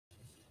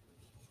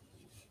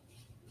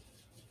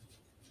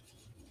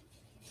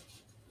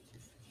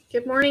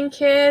Good morning,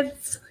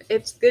 kids.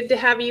 It's good to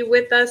have you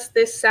with us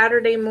this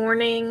Saturday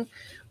morning.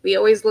 We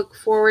always look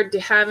forward to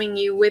having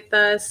you with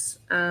us.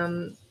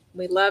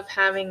 We love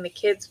having the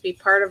kids be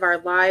part of our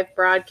live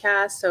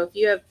broadcast. So if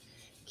you have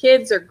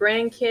kids or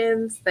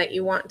grandkids that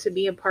you want to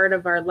be a part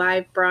of our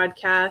live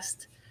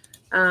broadcast,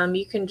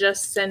 you can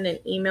just send an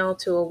email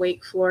to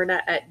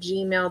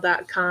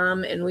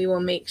awakeflorida@gmail.com, and we will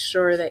make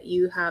sure that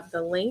you have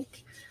the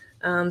link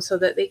so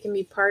that they can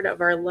be part of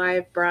our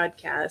live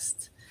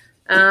broadcast.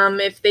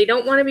 If they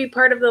don't want to be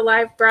part of the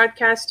live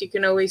broadcast, you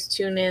can always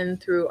tune in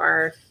through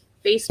our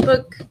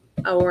Facebook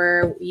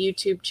or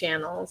YouTube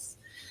channels.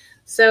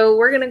 So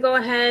we're going to go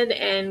ahead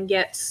and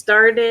get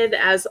started.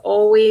 As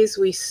always,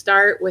 we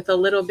start with a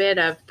little bit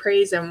of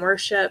praise and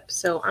worship.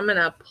 So I'm going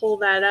to pull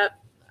that up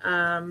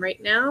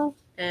right now,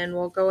 and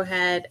we'll go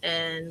ahead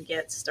and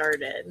get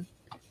started.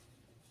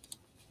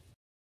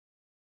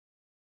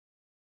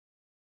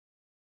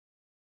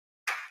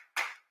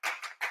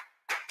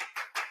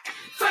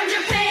 From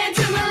Japan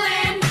to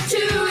Milan to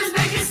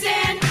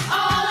Uzbekistan,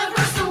 all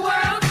across the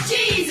world,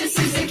 Jesus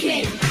is the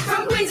King.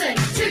 From Queensland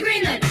to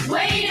Greenland,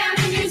 way down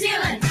in New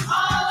Zealand,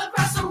 all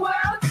across the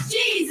world,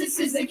 Jesus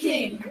is the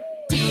King.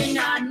 Do you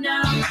not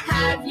know?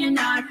 Have you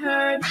not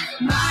heard?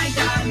 My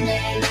God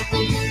made the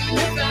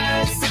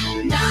universe.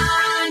 Na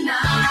na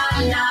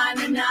na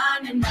na na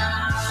na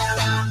na.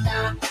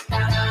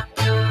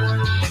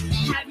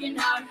 Have you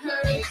not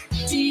heard?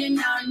 Do you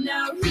not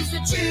know? He's the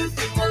truth,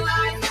 the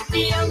life,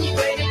 the only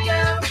way to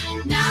go.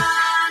 Na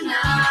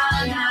na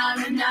na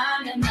na na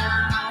na na.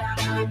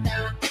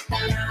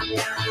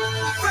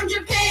 From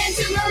Japan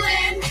to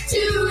Milan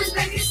to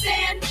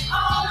Uzbekistan,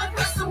 all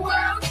across the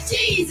world,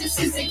 Jesus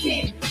is the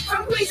King.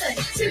 From Queensland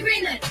to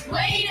Greenland,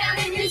 way down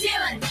in New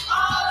Zealand,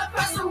 all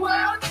across the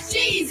world,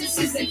 Jesus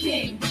is the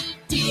King.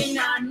 Do you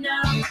not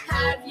know?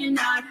 Have you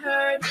not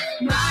heard?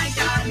 My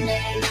God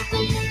made the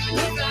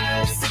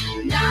universe.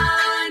 Na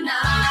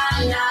na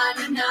na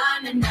na na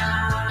na na.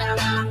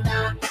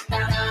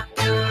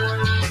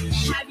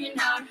 Have you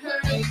not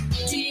heard?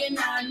 Do you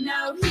not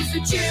know? He's the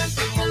truth,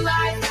 the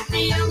life,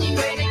 the only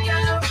way to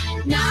go.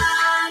 Na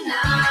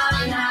na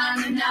na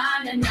na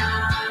na na na.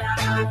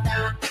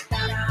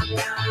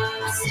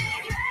 I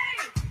said,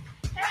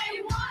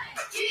 hey, what?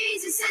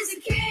 Jesus is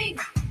the King.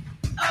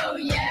 Oh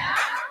yeah.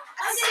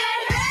 I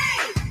said,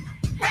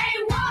 hey,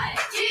 what?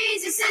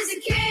 Jesus is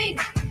the King.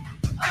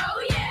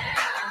 Oh yeah.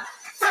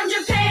 From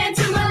Japan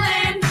to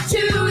Milan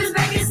to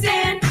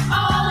Uzbekistan,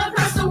 all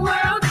across the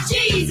world,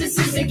 Jesus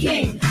is the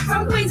King.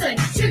 From Queensland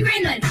to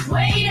Greenland,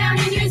 way down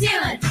in New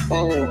Zealand,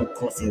 all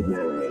across the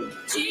world,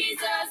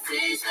 Jesus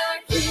is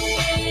the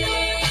King.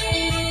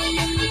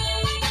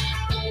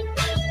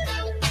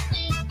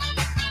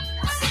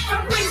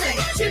 From Queensland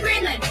to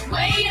Greenland,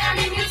 way down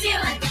in New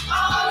Zealand,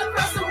 all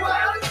across the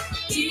world,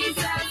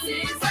 Jesus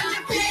is. From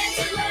Japan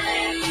to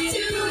Milan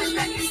to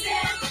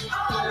Uzbekistan,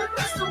 all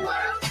across the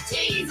world,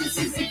 Jesus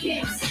is the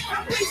King.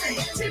 From Queensland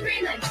to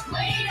Greenland,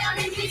 way down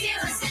in New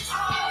Zealand,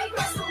 all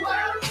across the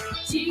world,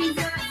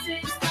 Jesus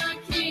is the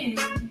King.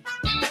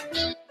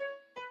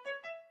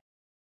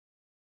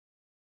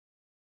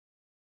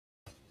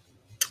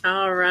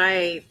 All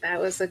right,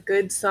 that was a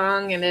good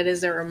song, and it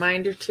is a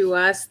reminder to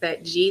us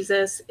that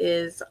Jesus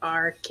is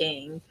our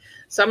King.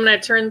 So I'm going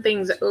to turn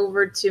things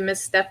over to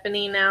Miss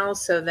Stephanie now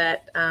so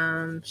that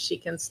she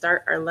can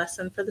start our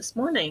lesson for this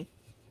morning.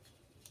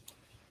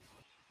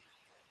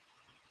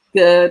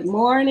 Good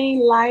morning,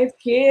 Life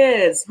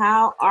Kids.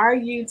 How are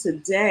you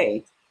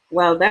today?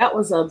 Well, that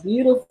was a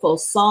beautiful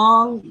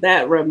song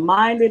that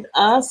reminded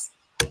us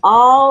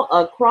all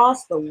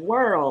across the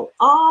world,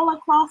 all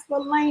across the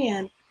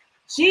land,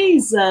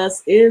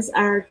 Jesus is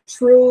our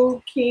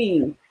true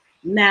King.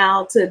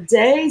 Now,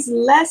 today's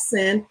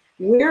lesson,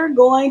 we're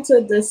going to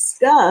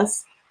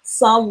discuss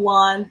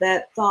someone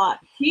that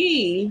thought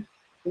he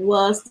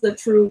was the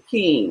true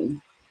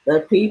king.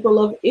 The people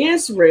of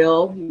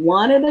Israel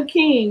wanted a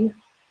king.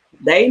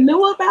 They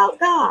knew about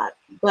God,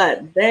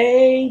 but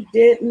they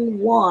didn't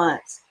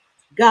want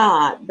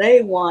God.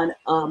 They want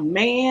a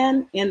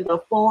man in the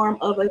form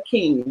of a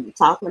king. We're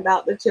talking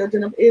about the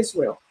children of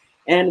Israel.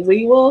 And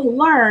we will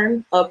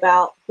learn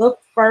about the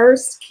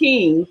first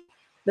king,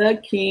 the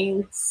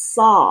King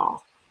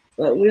Saul.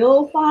 But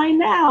we'll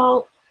find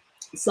out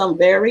some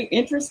very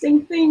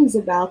interesting things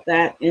about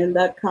that in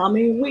the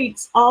coming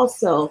weeks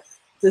also,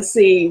 to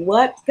see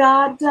what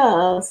God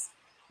does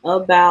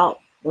about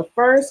the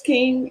first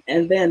king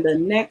and then the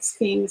next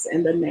kings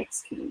and the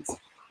next kings.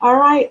 All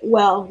right,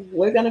 well,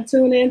 we're going to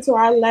tune into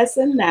our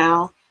lesson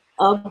now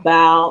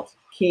about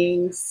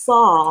King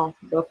Saul,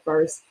 the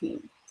first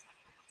king.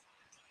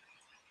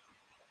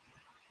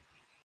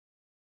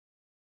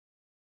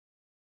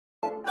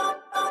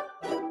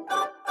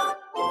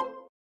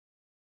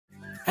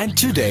 And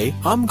today,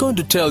 I'm going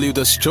to tell you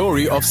the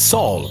story of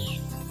Saul.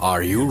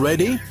 Are you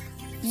ready?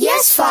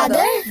 Yes,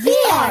 Father, we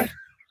are.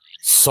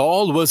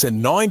 Saul was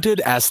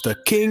anointed as the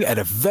king at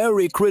a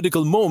very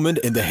critical moment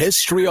in the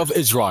history of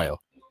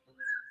Israel.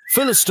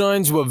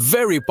 Philistines were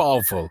very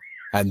powerful,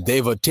 and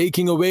they were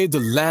taking away the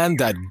land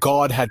that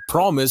God had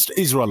promised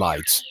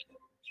Israelites.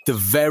 the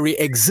very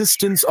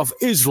existence of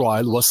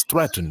Israel was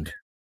threatened.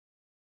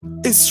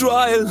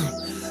 Israel,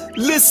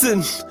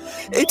 listen,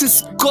 it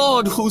is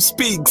God who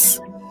speaks.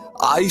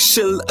 I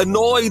shall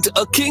anoint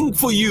a king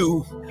for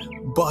you.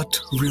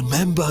 But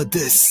remember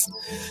this,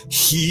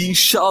 he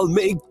shall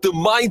make the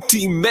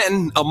mighty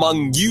men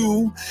among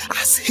you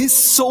as his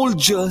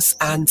soldiers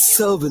and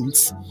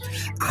servants,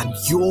 and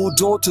your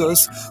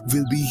daughters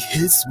will be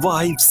his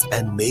wives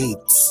and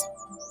maids.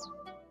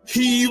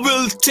 He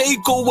will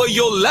take over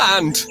your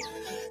land.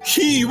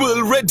 He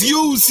will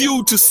reduce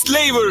you to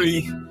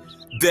slavery.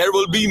 There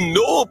will be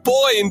no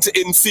point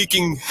in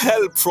seeking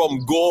help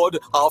from God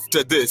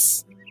after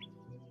this.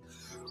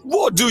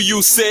 What do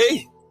you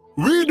say?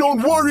 We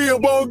don't worry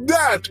about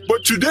that,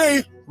 but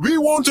today we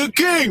want a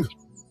king.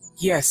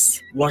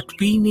 Yes, what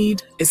we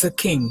need is a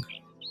king.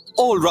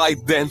 All right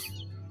then.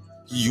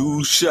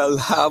 You shall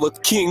have a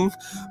king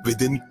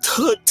within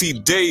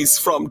 30 days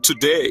from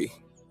today.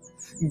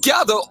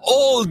 Gather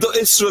all the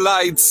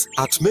Israelites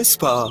at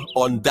Mizpah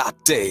on that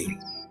day.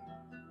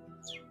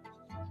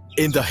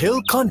 In the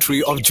hill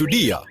country of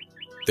Judea,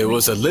 there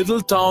was a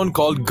little town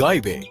called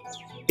Gibeah.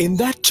 In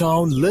that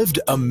town lived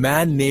a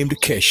man named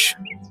Kish,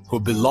 who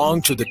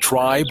belonged to the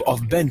tribe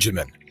of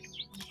Benjamin.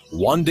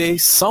 One day,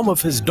 some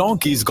of his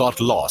donkeys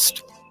got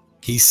lost.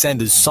 He sent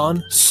his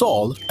son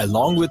Saul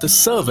along with a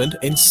servant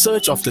in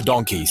search of the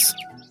donkeys.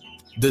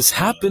 This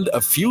happened a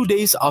few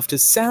days after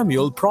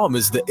Samuel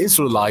promised the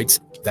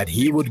Israelites that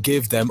he would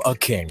give them a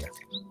king.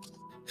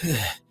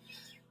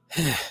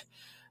 I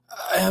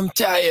am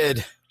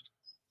tired.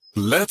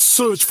 Let's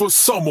search for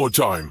some more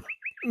time.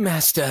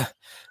 Master,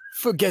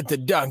 forget the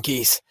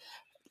donkeys.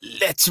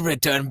 Let's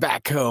return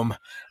back home.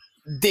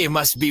 They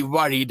must be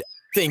worried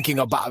thinking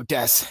about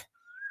us.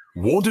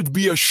 Won't it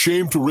be a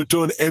shame to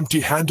return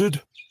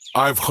empty-handed?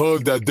 I've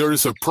heard that there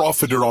is a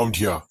prophet around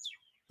here.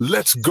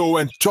 Let's go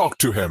and talk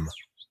to him.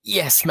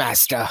 Yes,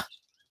 Master.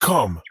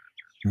 Come,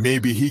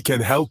 maybe he can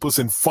help us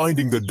in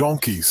finding the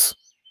donkeys.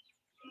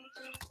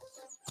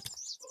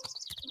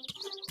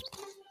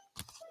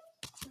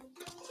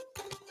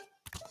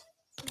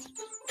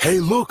 Hey,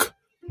 look,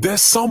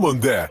 there's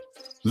someone there.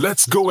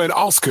 Let's go and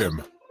ask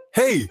him.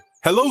 Hey,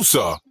 hello,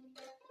 sir.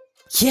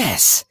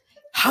 Yes.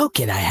 How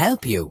can I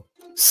help you?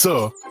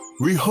 Sir,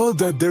 we heard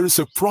that there is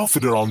a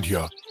prophet around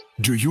here.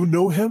 Do you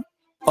know him?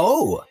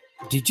 Oh,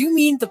 did you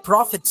mean the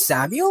prophet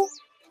Samuel?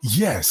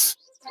 Yes.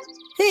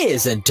 He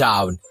is in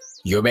town.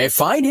 You may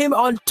find him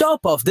on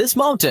top of this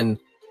mountain.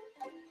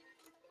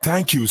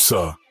 Thank you,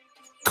 sir.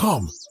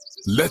 Come,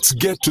 let's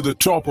get to the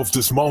top of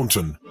this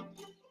mountain.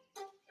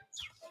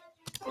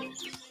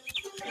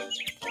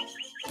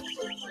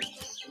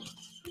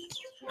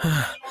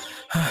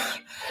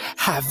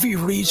 Have we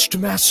reached,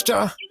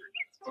 Master?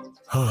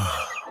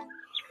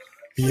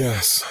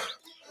 Yes,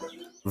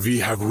 we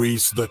have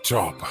reached the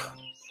top.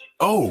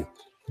 Oh,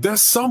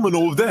 there's someone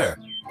over there.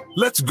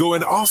 Let's go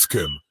and ask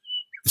him.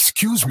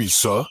 Excuse me,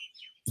 sir.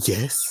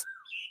 Yes?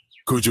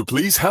 Could you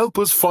please help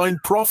us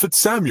find Prophet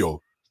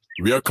Samuel?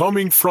 We are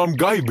coming from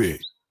Gibeah.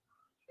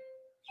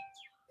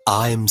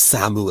 I'm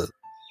Samuel.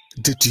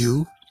 Did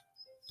you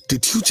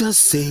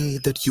just say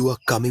that you are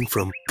coming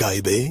from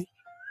Gibeah?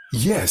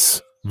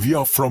 Yes, we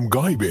are from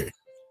Gibeah.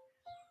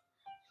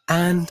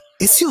 And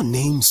is your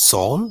name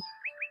Saul?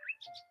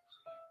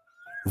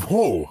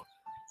 Whoa,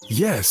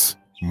 yes,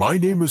 my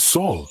name is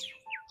Saul.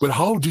 But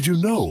how did you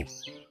know?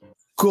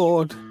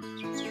 God,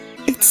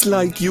 it's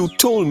like you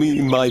told me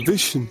in my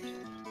vision.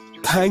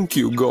 Thank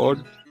you,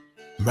 God.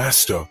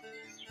 Master,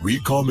 we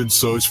come in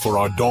search for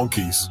our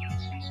donkeys.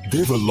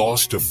 They were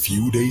lost a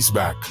few days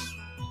back.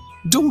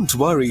 Don't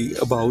worry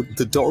about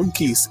the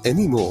donkeys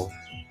anymore.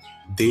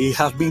 They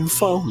have been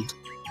found.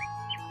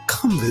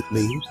 Come with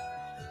me.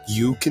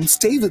 You can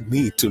stay with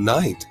me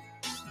tonight.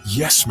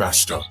 Yes,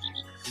 Master.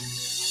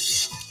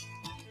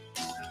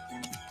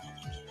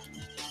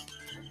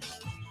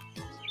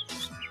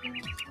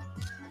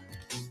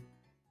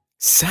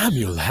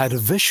 Samuel had a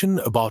vision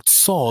about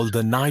Saul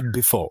the night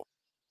before.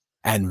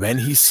 And when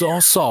he saw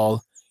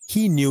Saul,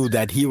 he knew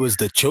that he was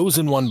the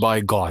chosen one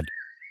by God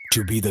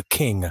to be the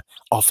king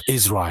of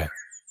Israel.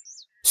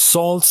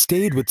 Saul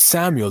stayed with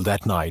Samuel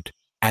that night,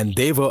 and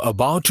they were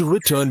about to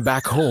return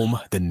back home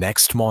the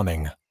next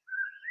morning.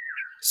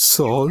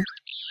 Saul,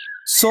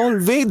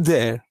 wait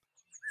there.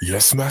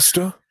 Yes,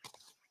 Master?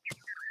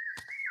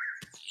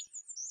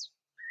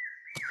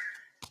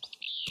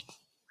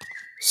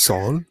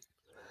 Saul,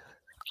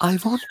 I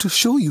want to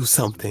show you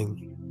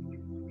something.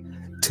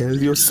 Tell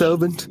your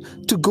servant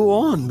to go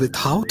on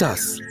without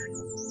us.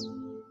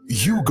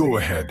 You go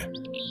ahead.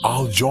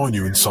 I'll join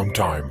you in some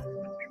time.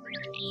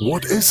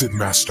 What is it,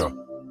 Master?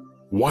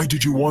 Why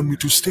did you want me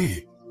to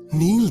stay?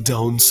 Kneel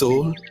down,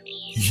 Saul.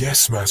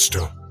 Yes,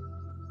 Master.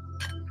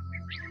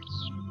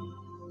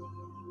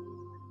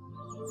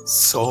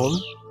 Saul,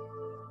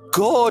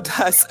 God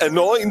has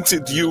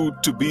anointed you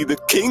to be the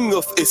king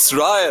of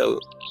Israel.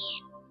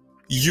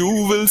 You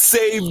will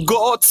save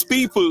God's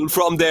people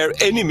from their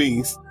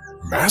enemies.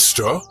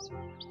 Master?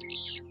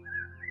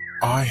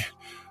 I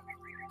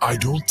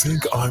don't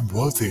think I'm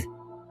worthy.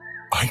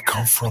 I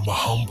come from a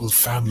humble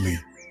family.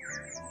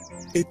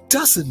 It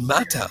doesn't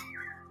matter.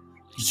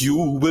 You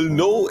will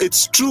know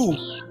it's true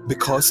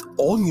because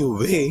on your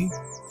way,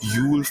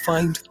 you will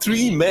find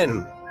 3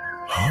 men.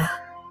 Huh?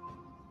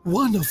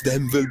 One of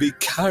them will be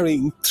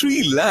carrying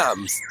 3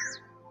 lambs.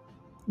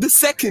 The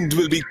second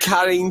will be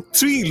carrying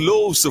 3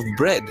 loaves of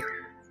bread.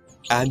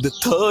 And the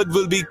third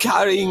will be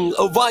carrying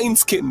a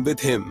wineskin with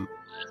him.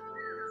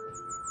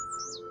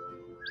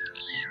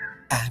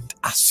 And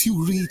as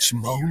you reach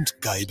Mount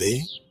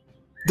Gaibe,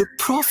 the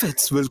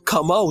prophets will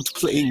come out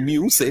playing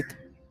music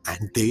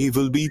and they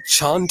will be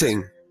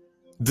chanting.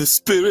 The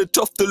Spirit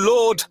of the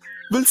Lord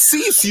will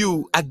seize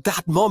you at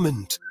that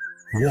moment.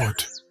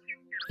 What?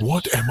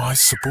 What am I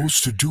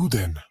supposed to do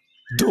then?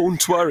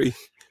 Don't worry.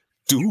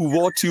 Do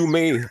what you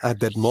may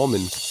at that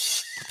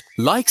moment.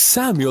 Like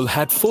Samuel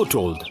had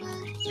foretold,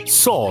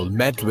 Saul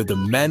met with the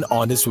men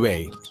on his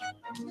way.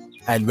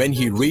 And when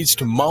he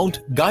reached Mount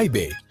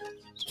Gaibe,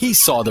 he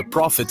saw the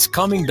prophets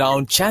coming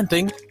down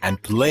chanting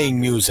and playing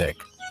music.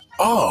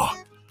 Ah,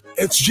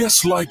 it's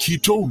just like he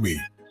told me.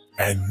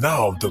 And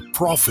now the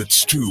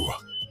prophets too.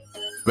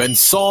 When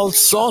Saul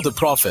saw the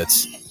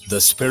prophets,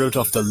 the Spirit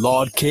of the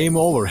Lord came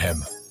over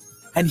him,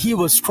 and he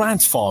was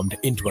transformed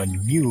into a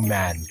new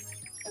man.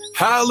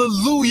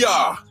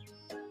 Hallelujah!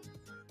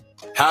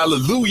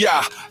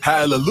 Hallelujah!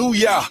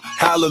 Hallelujah!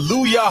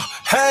 Hallelujah!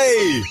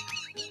 Hey!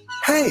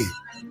 Hey,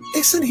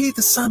 isn't he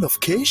the son of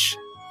Kish?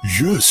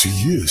 Yes,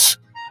 he is.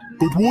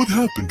 But what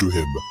happened to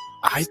him?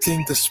 I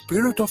think the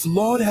Spirit of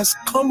Lord has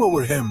come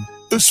over him.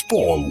 Is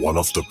Paul one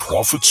of the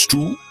prophets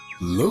too?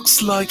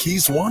 Looks like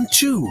he's one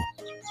too.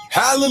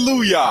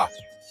 Hallelujah!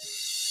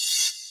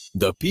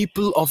 The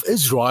people of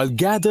Israel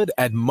gathered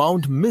at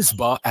Mount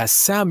Mizpah as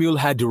Samuel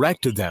had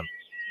directed them.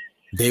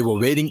 They were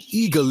waiting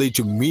eagerly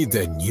to meet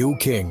their new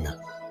king.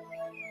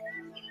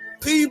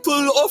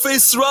 People of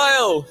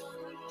Israel,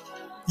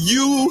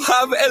 you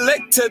have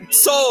elected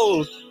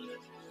Saul,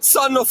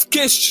 son of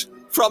Kish,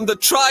 from the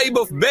tribe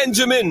of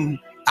Benjamin,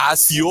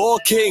 as your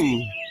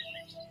king.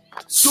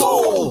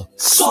 Saul,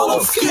 son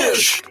of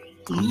Kish,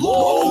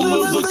 long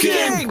live the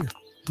king!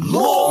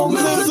 Long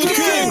live the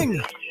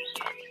king!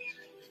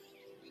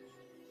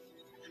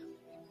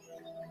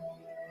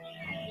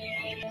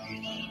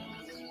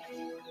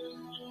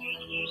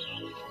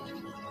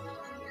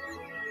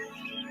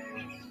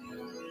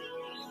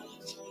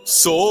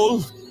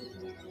 Saul,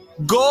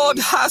 God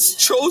has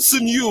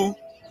chosen you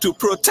to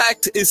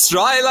protect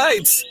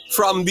Israelites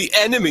from the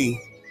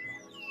enemy.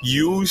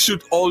 You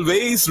should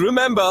always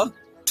remember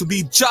to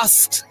be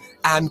just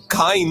and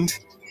kind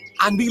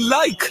and be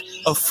like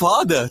a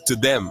father to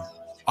them.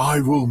 I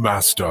will,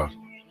 Master.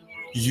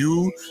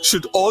 You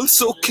should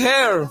also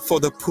care for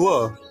the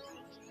poor.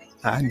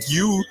 And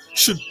you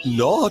should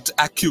not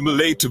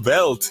accumulate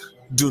wealth.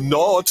 Do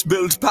not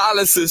build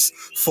palaces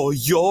for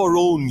your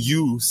own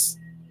use.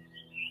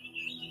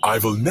 I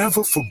will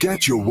never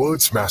forget your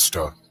words,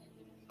 Master.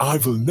 I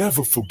will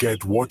never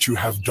forget what you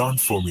have done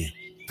for me.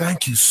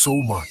 Thank you so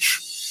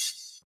much.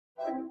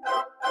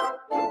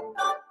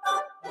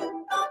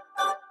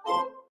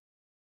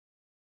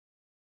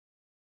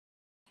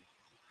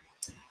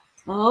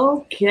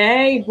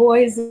 Okay,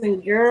 boys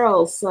and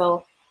girls.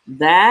 So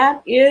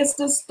that is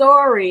the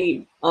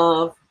story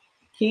of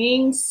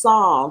King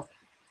Saul.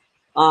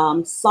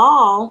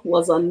 Saul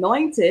was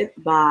anointed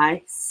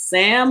by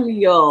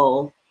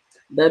Samuel.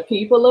 The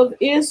people of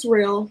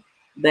Israel,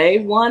 they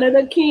wanted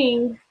a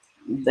king.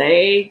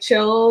 They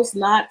chose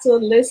not to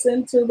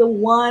listen to the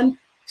one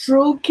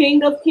true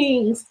King of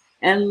Kings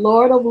and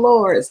Lord of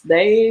Lords.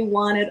 They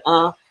wanted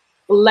a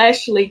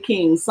fleshly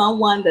king,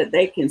 someone that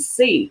they can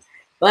see.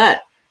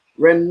 But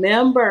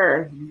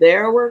remember,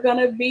 there were going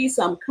to be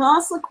some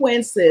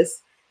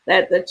consequences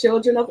that the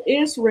children of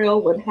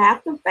Israel would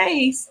have to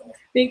face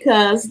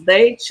because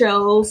they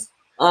chose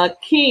a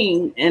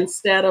king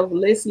instead of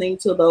listening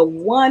to the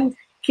one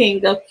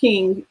King of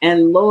Kings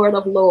and Lord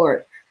of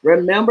Lords.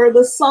 Remember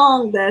the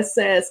song that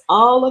says,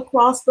 all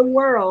across the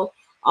world,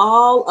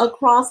 all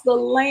across the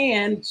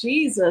land,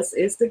 Jesus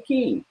is the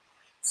King.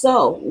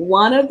 So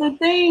one of the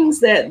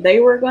things that they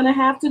were going to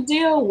have to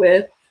deal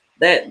with,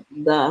 that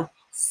the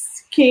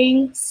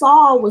King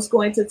Saul was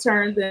going to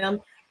turn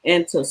them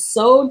into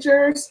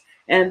soldiers,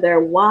 and their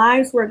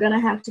wives were going to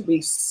have to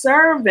be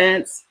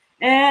servants,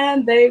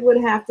 and they would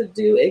have to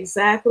do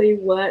exactly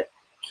what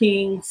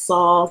King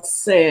Saul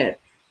said.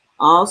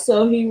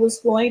 Also, he was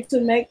going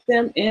to make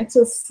them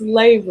into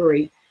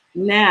slavery.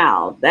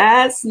 Now,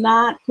 that's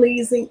not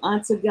pleasing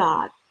unto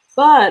God,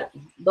 but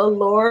the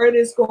Lord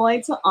is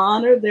going to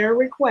honor their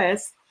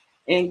request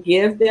and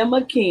give them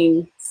a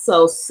king.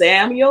 So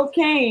Samuel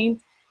came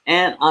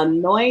and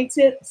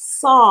anointed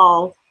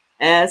Saul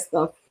as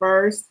the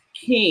first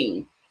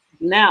king.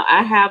 Now,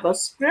 I have a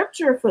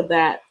scripture for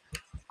that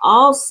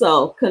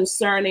also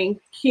concerning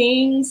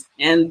kings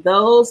and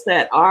those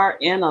that are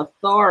in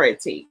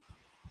authority.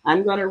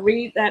 I'm going to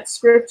read that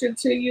scripture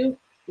to you.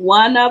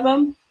 One of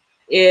them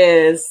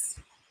is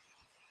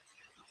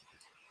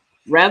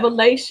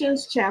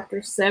Revelations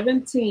chapter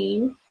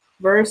 17,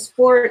 verse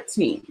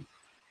 14.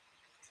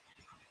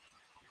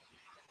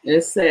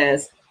 It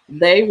says,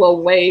 they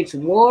will wage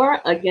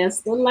war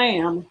against the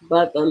Lamb,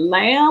 but the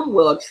Lamb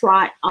will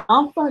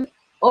triumph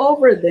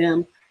over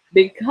them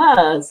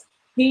because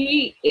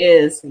he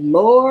is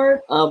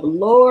Lord of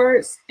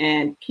lords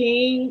and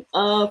King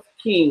of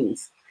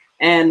kings.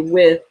 And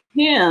with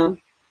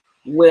him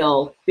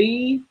will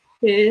be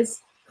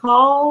his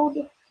called,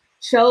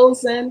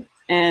 chosen,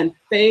 and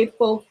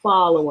faithful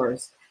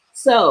followers.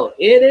 So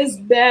it is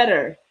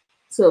better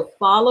to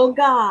follow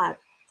God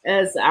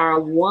as our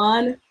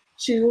one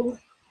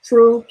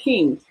true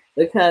King,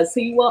 because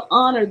he will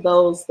honor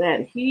those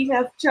that he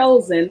hath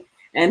chosen,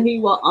 and he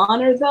will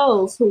honor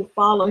those who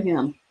follow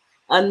him.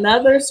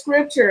 Another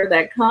scripture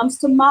that comes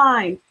to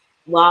mind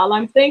while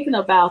I'm thinking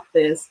about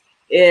this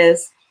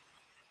is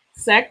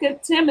 2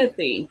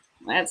 Timothy.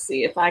 Let's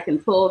see if I can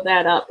pull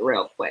that up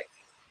real quick.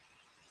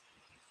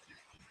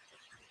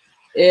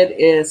 It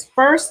is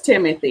 1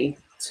 Timothy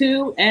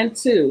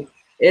 2:2.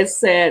 It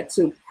said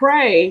to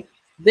pray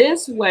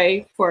this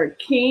way for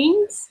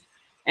kings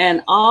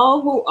and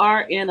all who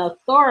are in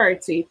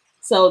authority,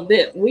 so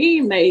that we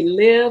may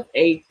live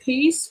a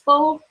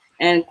peaceful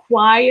and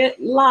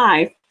quiet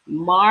life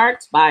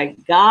marked by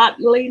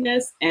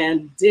godliness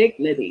and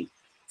dignity.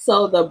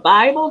 So the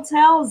Bible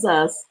tells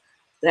us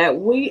that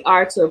we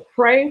are to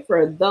pray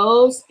for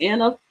those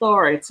in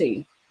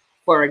authority,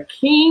 for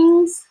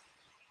kings,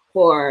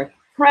 for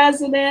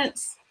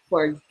presidents,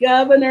 for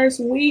governors.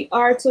 We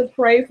are to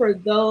pray for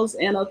those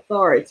in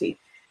authority.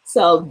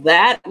 So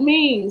that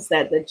means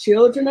that the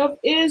children of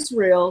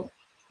Israel,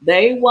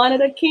 they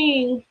wanted a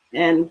king,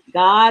 and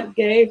God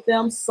gave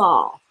them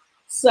Saul.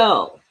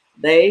 So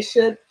they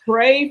should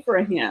pray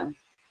for him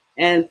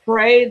and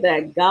pray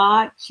that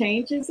God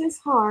changes his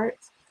heart.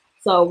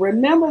 So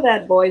remember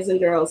that, boys and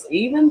girls,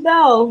 even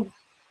though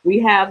we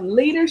have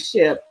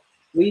leadership,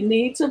 we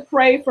need to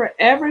pray for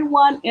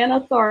everyone in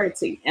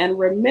authority. And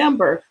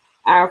remember,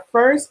 our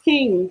first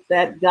king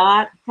that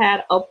God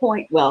had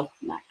appointed, well,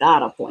 not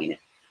God appointed,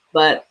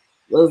 but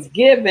was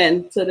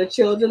given to the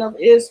children of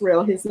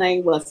Israel, his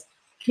name was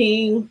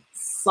King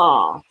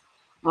Saul.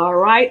 All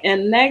right,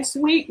 and next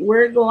week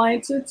we're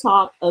going to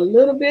talk a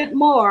little bit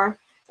more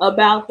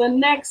about the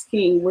next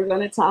king. We're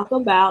going to talk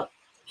about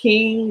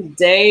King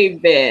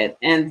David,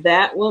 and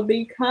that will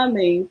be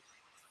coming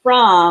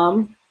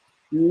from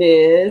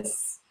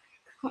Miss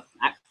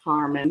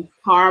Carmen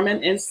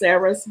and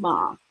Sarah's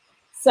mom.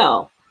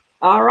 So,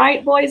 all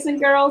right, boys and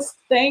girls,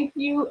 thank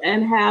you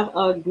and have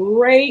a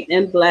great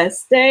and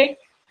blessed day.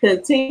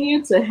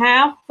 Continue to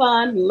have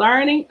fun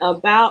learning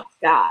about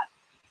God.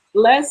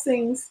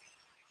 Blessings.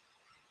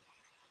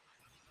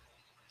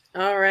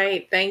 All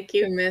right. Thank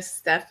you, Miss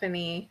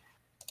Stephanie,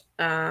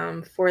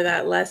 for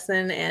that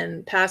lesson.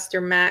 And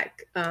Pastor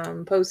Mac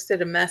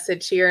posted a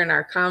message here in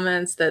our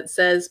comments that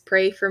says,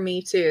 pray for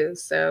me too.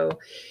 So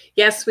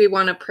yes, we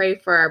want to pray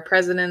for our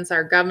presidents,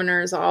 our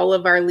governors, all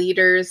of our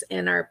leaders,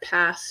 and our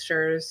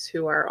pastors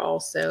who are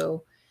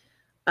also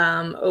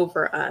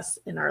over us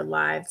in our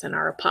lives, and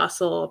our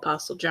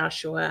Apostle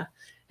Joshua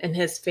and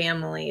his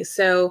family.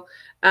 So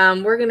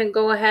we're going to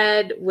go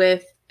ahead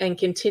with and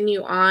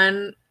continue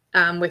on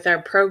with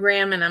our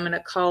program, and I'm going to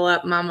call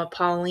up Mama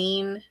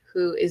Pauline,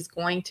 who is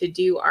going to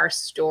do our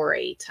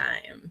story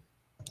time.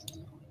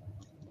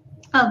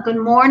 Oh, good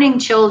morning,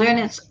 children.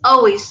 It's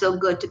always so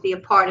good to be a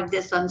part of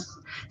this on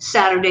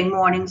Saturday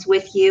mornings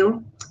with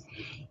you.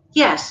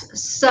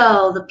 Yes,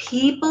 so the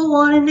people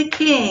wanted a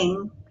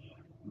king,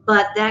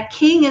 but that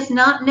king is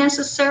not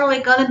necessarily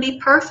going to be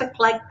perfect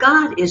like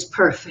God is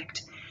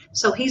perfect.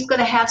 So he's going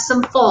to have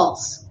some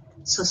faults.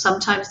 So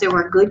sometimes there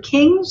were good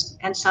kings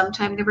and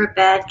sometimes there were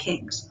bad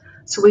kings.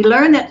 So we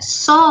learned that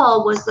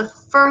Saul was the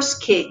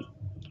first king,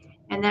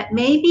 and that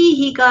maybe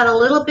he got a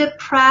little bit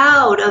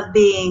proud of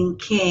being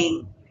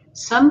king.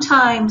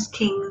 Sometimes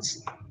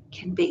kings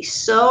can be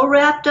so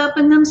wrapped up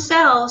in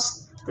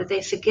themselves that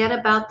they forget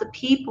about the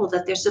people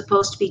that they're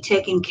supposed to be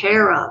taking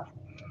care of.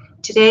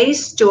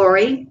 Today's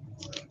story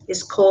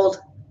is called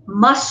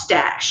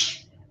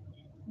Mustache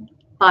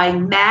by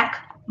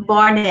Mac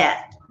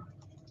Barnett.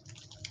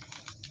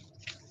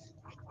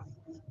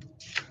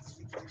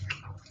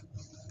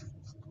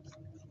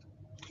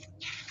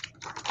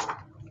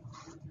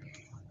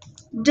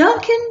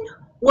 Duncan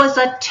was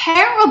a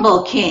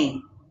terrible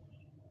king,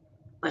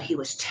 but he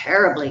was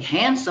terribly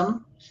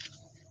handsome.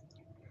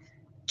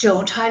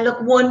 "Don't I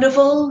look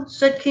wonderful?"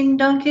 said King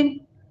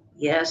Duncan.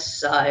 "Yes,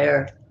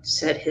 sire,"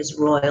 said his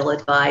royal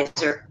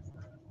advisor.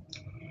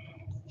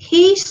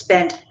 He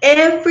spent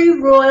every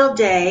royal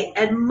day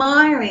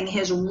admiring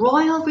his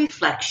royal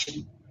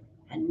reflection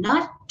and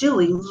not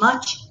doing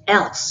much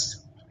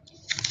else,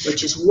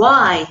 which is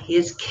why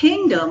his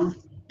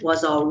kingdom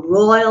was a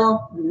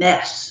royal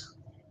mess.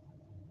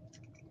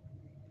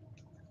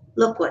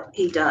 Look what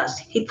he does.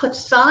 He puts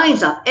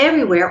signs up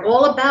everywhere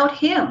all about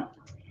him.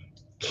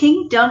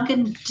 King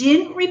Duncan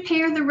didn't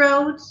repair the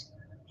roads.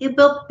 He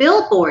built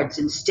billboards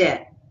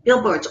instead.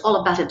 Billboards all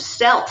about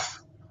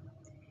himself.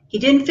 He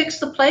didn't fix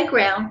the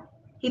playground.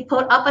 He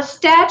put up a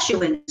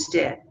statue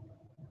instead.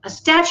 A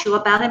statue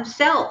about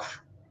himself.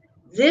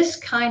 This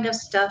kind of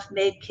stuff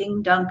made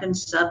King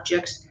Duncan's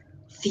subjects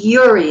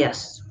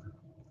furious.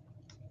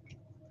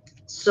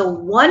 So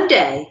one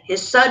day,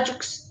 his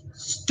subjects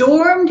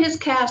stormed his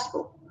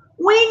castle.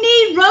 "We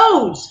need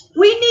roads.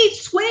 We need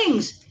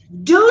swings.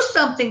 Do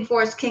something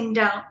for us, King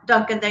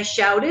Duncan," they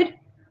shouted.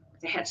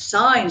 They had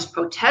signs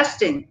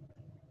protesting.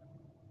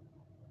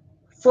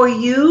 "For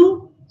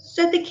you?"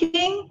 said the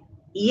king.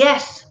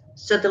 "Yes,"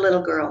 said the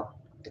little girl.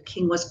 The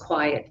king was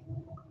quiet.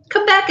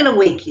 "Come back in a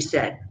week," he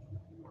said.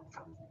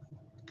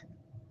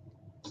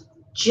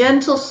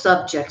 "Gentle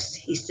subjects,"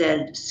 he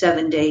said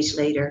 7 days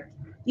later,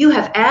 "you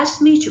have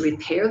asked me to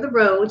repair the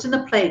roads and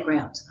the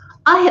playgrounds.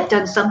 I have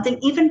done something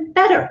even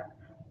better.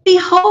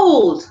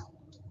 Behold,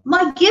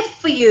 my gift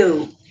for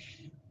you."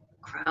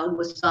 The crowd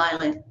was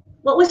silent.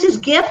 What was his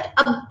gift?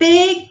 A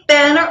big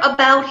banner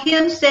about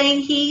him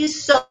saying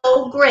he's so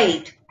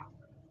great.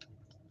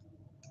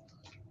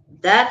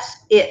 "That's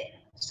it,"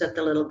 said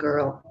the little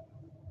girl.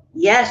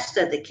 "Yes,"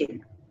 said the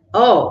king.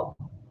 "Oh,"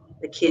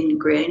 the king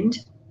grinned.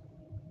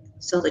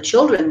 So the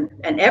children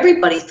and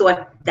everybody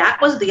thought that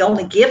was the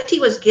only gift he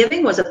was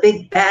giving, was a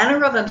big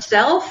banner of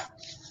himself.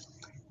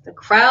 The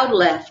crowd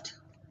left.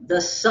 The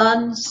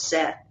sun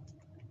set.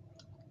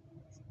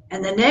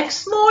 And the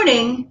next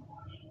morning,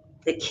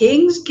 the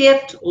king's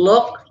gift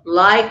looked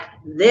like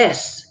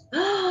this.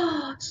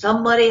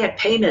 Somebody had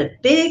painted a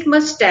big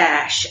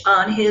mustache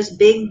on his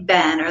big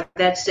banner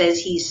that says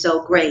he's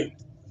so great.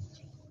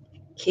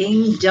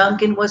 King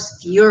Duncan was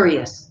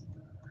furious.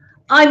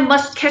 "I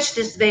must catch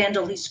this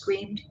vandal," he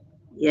screamed.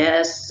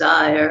 "Yes,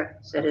 sire,"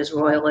 said his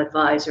royal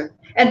advisor.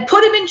 "And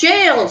put him in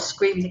jail,"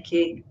 screamed the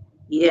king.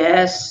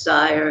 "Yes,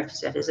 sire,"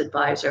 said his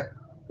advisor.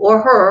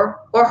 Or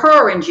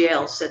her in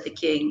jail," said the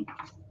king.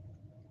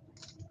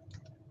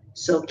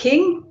 So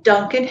King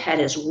Duncan had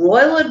his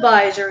royal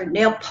advisor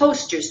nail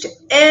posters to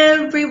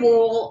every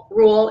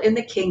wall in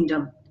the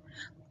kingdom.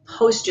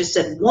 Posters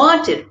said,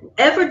 "Wanted,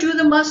 whoever drew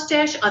the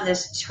mustache on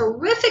this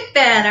terrific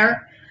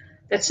banner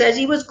that says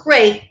he was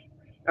great,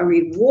 a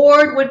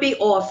reward would be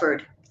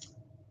offered."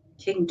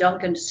 King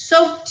Duncan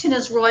soaked in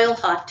his royal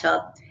hot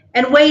tub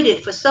and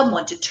waited for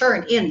someone to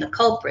turn in the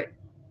culprit.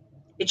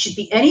 "It should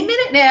be any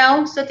minute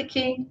now," said the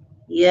king.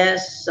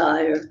 "Yes,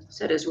 sire,"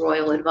 said his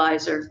royal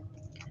advisor.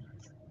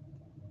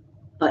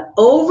 But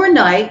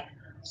overnight,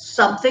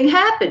 something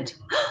happened.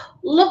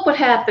 Look what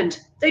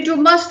happened. They drew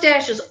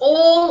mustaches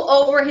all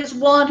over his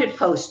wanted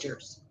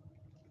posters.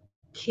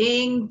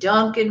 King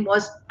Duncan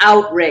was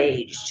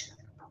outraged.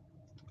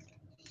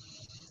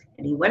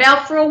 And he went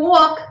out for a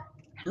walk.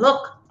 And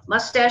look,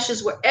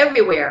 mustaches were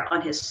everywhere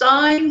on his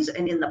signs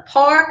and in the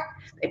park.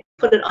 They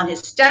put it on his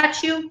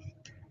statue.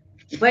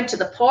 He went to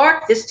the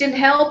park. This didn't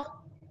help.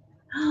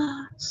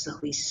 So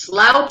he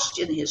slouched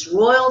in his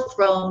royal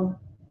throne.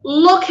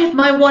 "Look at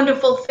my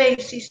wonderful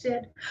face," he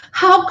said.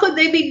 "How could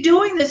they be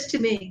doing this to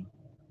me?"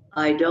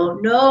 "I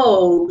don't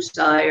know,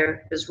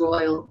 sire," his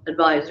royal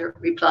advisor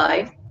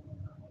replied.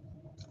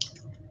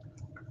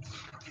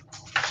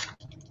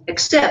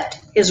 Except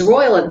his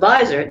royal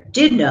advisor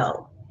did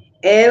know.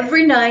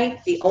 Every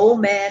night, the old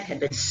man had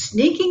been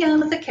sneaking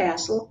out of the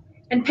castle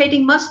and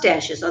painting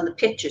mustaches on the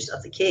pictures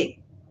of the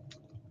king.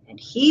 And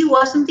he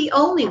wasn't the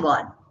only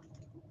one.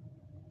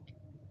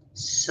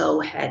 So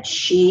had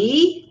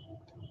she,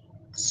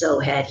 so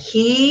had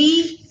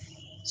he,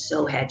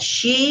 so had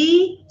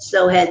she,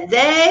 so had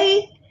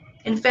they.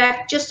 In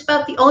fact, just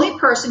about the only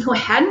person who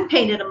hadn't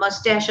painted a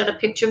mustache on a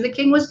picture of the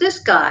king was this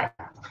guy.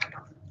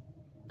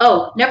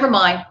 Oh, never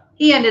mind.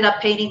 He ended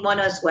up painting one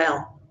as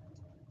well.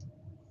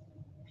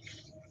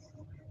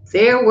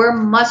 There were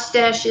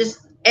mustaches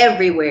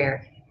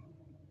everywhere.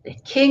 The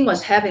king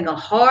was having a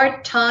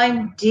hard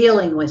time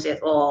dealing with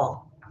it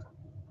all.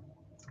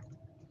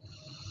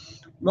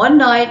 One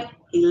night,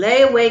 he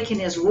lay awake in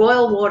his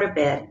royal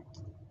waterbed.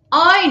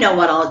 "I know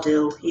what I'll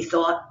do," he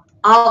thought.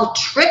 "I'll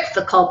trick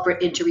the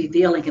culprit into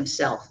revealing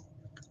himself."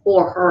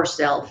 Or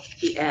herself,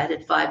 he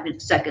added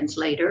 5 seconds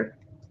later.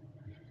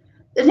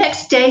 The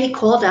next day, he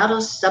called out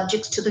his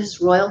subjects to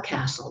his royal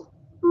castle.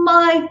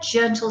 "My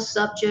gentle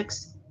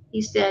subjects,"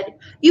 he said,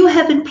 "you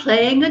have been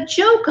playing a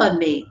joke on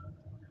me,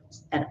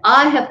 and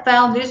I have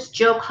found this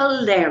joke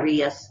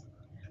hilarious.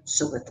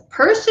 So if the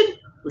person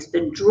who's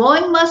been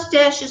drawing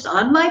mustaches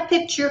on my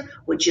picture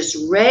would just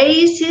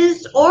raise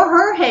his or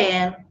her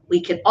hand, we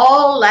can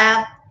all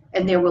laugh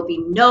and there will be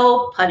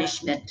no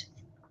punishment."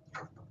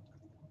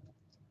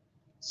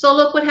 So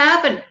look what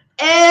happened.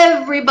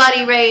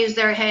 Everybody raised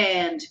their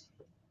hand.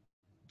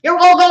 "You're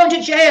all going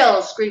to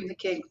jail," screamed the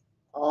king.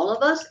 "All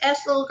of us?"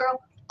 asked the little girl.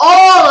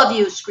 "All of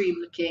you,"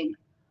 screamed the king.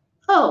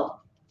 Oh,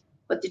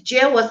 but the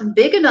jail wasn't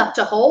big enough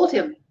to hold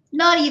him,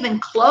 not even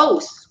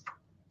close.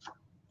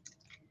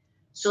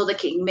 So the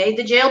king made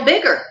the jail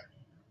bigger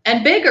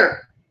and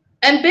bigger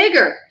and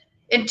bigger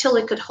until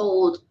it could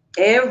hold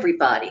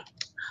everybody.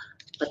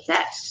 But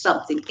that's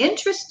something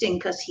interesting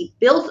because he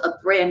built a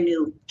brand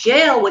new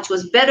jail, which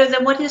was better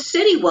than what his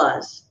city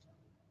was.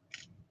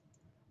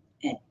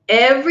 And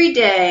every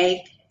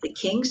day, the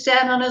king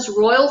sat on his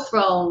royal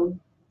throne,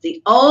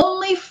 the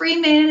only free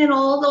man in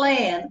all the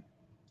land,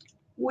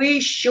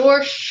 We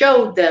sure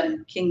showed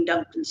them, King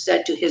Duncan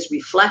said to his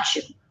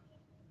reflection.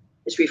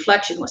 His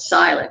reflection was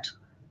silent.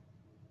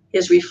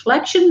 His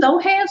reflection, though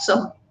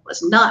handsome,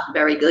 was not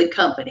very good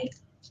company.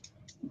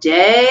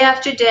 Day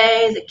after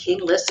day, the king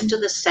listened to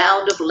the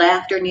sound of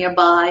laughter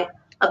nearby,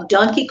 of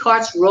donkey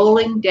carts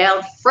rolling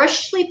down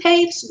freshly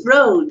paved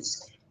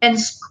roads and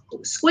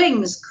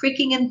swings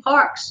creaking in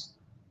parks.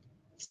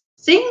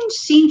 Things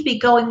seemed to be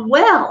going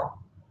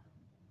well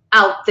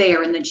out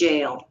there in the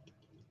jail,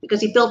 because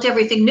he built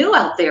everything new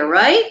out there,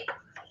 right?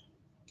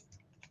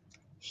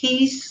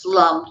 He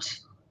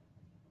slumped.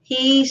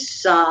 He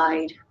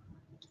sighed.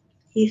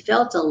 He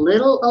felt a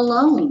little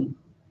alone.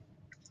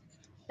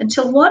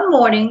 Until one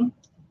morning,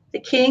 the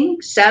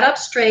king sat up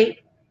straight.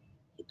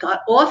 He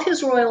got off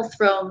his royal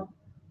throne.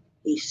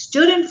 He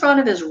stood in front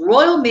of his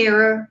royal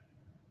mirror.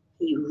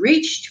 He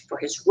reached for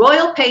his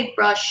royal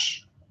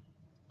paintbrush,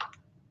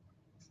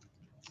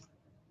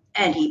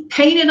 and he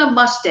painted a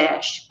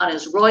mustache on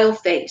his royal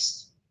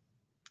face.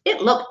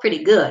 It looked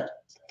pretty good.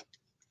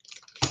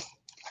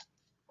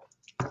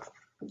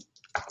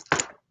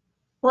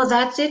 Well,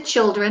 that's it,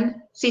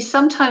 children. See,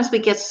 sometimes we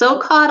get so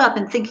caught up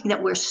in thinking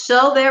that we're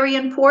so very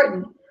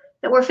important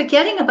that we're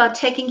forgetting about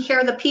taking care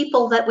of the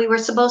people that we were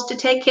supposed to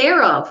take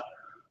care of.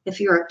 If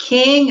you're a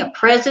king, a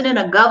president,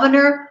 a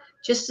governor,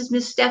 just as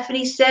Miss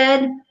Stephanie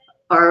said,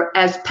 or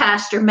as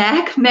Pastor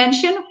Mac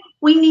mentioned,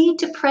 we need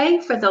to pray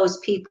for those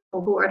people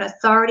who are in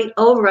authority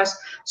over us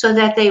so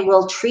that they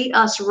will treat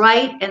us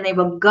right and they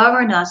will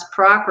govern us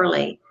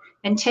properly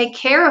and take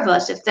care of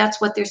us if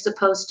that's what they're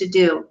supposed to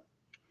do.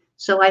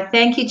 So I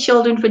thank you,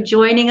 children, for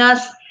joining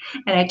us,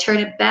 and I turn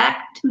it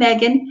back to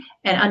Megan.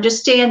 And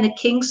understand that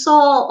King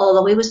Saul,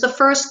 although he was the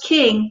first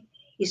king,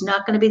 he's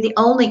not going to be the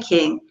only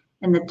king.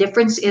 And the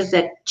difference is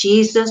that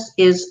Jesus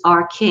is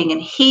our king,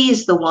 and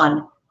he's the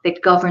one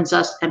that governs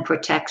us and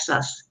protects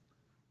us.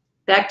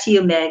 Back to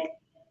you, Meg.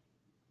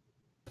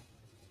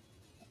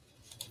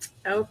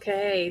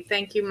 Okay,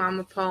 thank you,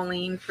 Mama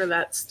Pauline, for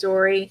that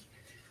story.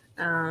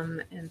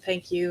 And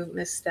thank you,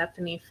 Miss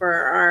Stephanie, for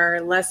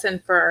our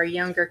lesson for our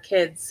younger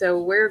kids. So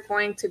we're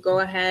going to go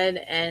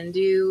ahead and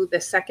do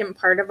the second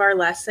part of our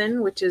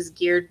lesson, which is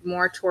geared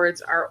more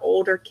towards our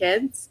older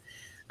kids.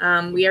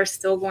 We are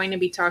still going to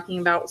be talking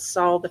about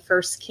Saul, the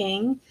first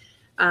king.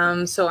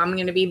 So I'm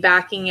going to be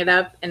backing it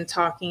up and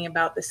talking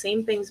about the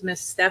same things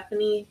Miss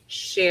Stephanie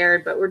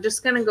shared, but we're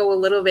just going to go a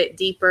little bit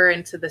deeper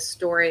into the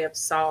story of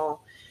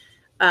Saul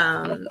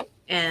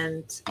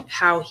and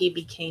how he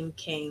became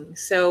king.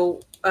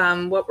 So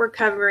what we're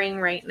covering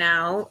right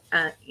now,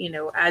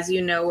 as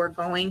you know, we're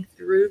going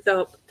through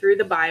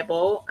the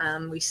Bible.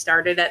 We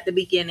started at the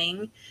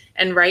beginning,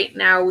 and right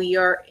now we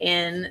are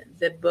in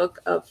the book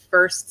of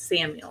 1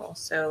 Samuel.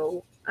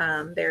 So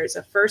there's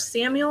a 1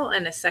 Samuel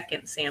and a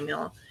 2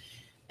 Samuel,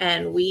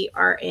 and we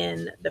are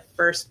in the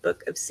first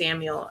book of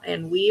Samuel,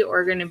 and we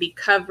are going to be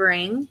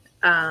covering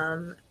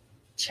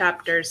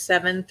chapters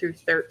 7 through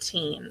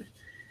 13.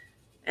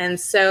 And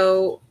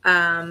so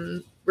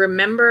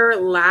remember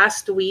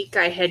last week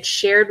I had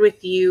shared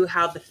with you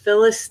how the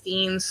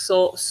Philistines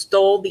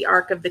stole the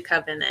Ark of the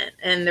Covenant.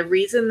 And the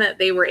reason that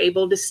they were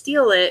able to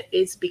steal it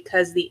is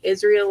because the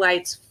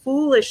Israelites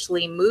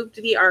foolishly moved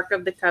the Ark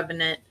of the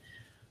Covenant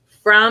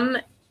from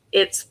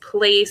its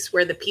place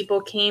where the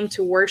people came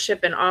to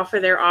worship and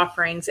offer their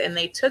offerings, and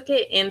they took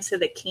it into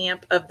the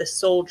camp of the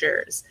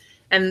soldiers.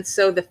 And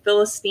so the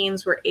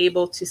Philistines were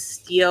able to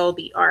steal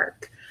the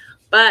Ark.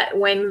 But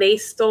when they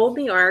stole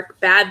the Ark,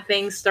 bad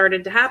things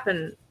started to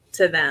happen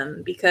to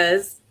them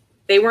because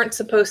they weren't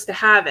supposed to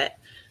have it.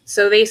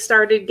 So they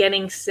started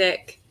getting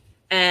sick.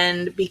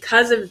 And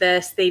because of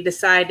this, they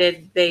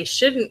decided they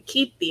shouldn't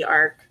keep the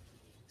Ark.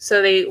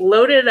 So they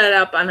loaded it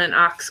up on an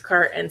ox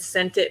cart and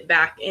sent it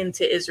back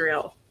into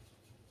Israel.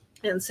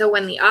 And so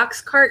when the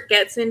ox cart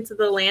gets into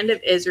the land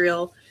of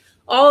Israel,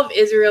 all of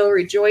Israel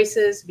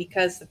rejoices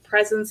because the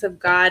presence of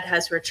God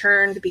has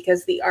returned,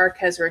 because the Ark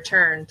has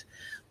returned.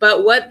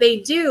 But what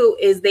they do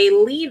is they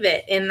leave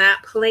it in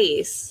that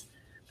place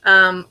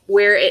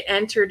where it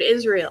entered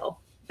Israel.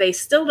 They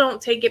still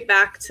don't take it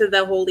back to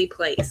the holy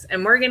place.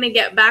 And we're going to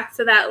get back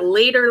to that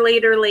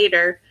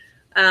later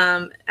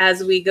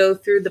as we go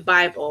through the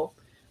Bible.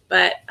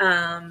 But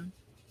we're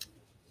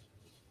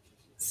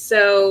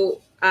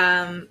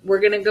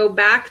going to go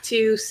back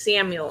to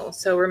Samuel.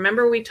 So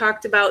remember we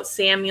talked about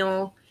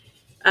Samuel.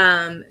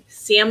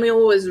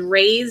 Samuel was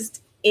raised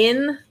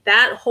in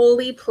that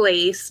holy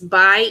place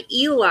by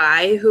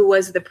Eli, who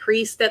was the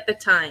priest at the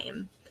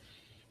time.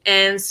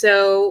 And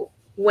so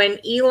when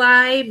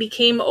Eli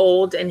became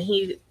old and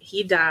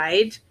he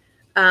died,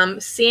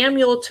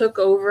 Samuel took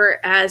over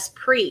as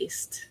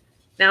priest.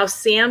 Now,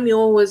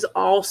 Samuel was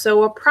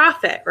also a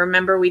prophet.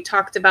 Remember, we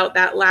talked about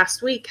that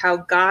last week, how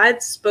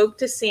God spoke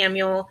to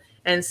Samuel,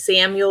 and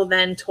Samuel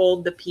then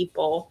told the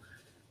people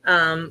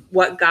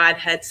what God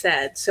had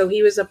said. So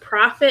he was a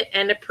prophet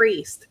and a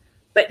priest.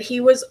 But he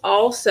was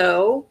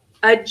also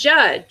a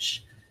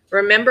judge.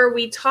 Remember,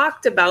 we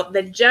talked about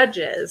the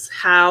judges,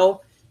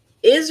 how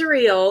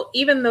Israel,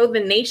 even though the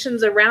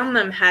nations around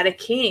them had a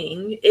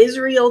king,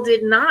 Israel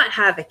did not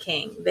have a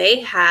king. They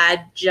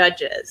had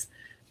judges,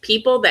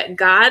 people that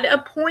God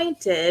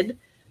appointed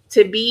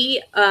to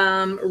be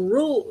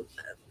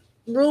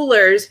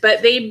rulers,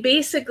 but they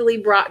basically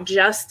brought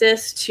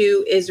justice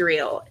to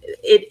Israel.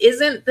 It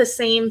isn't the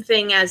same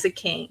thing as a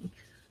king.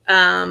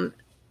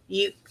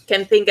 You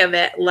can think of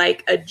it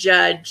like a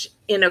judge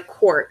in a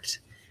court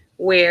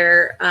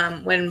where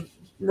when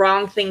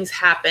wrong things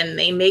happen,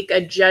 they make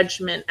a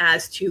judgment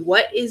as to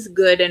what is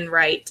good and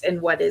right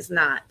and what is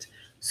not.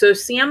 So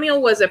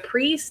Samuel was a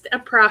priest, a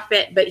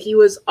prophet, but he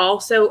was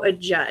also a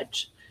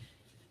judge.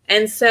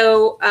 And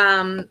so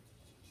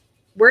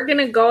we're going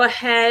to go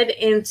ahead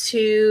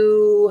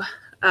into,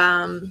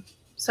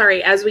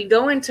 as we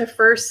go into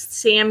 1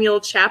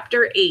 Samuel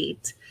chapter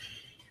 8,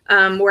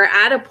 we're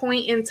at a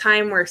point in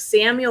time where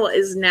Samuel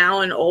is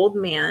now an old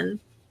man,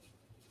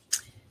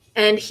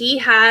 and he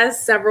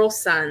has several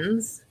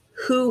sons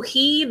who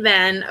he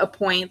then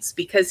appoints,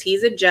 because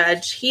he's a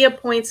judge, he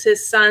appoints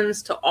his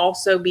sons to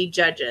also be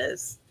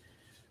judges.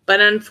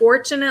 But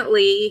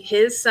unfortunately,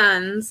 his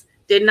sons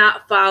did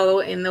not follow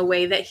in the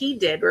way that he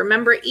did.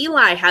 Remember,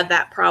 Eli had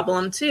that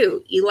problem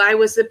too. Eli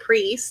was a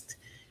priest,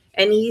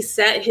 and he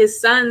set his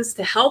sons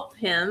to help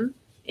him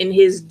in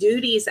his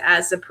duties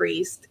as a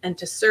priest and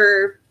to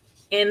serve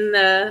in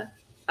the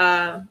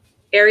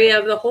area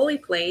of the holy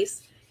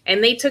place.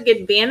 And they took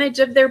advantage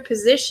of their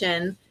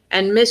position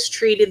and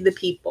mistreated the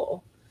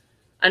people.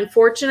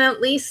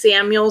 Unfortunately,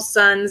 Samuel's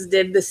sons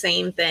did the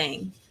same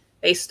thing.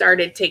 They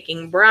started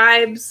taking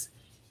bribes,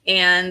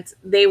 and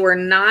they were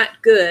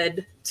not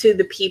good to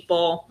the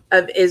people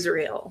of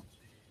Israel.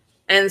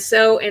 And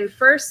so in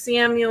 1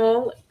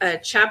 Samuel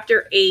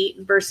chapter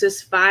 8,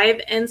 verses 5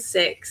 and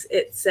 6,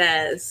 it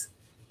says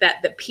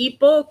that the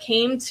people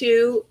came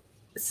to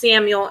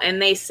Samuel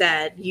and they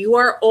said, "You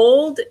are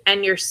old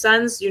and your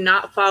sons do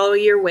not follow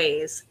your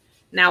ways.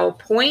 Now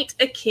appoint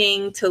a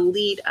king to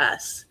lead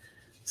us,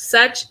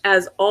 such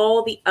as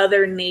all the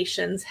other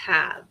nations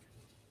have.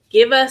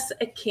 Give us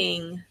a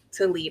king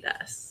to lead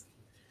us."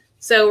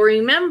 So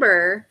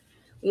remember,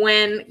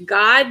 when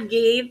God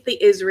gave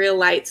the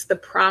Israelites the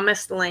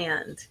promised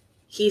land,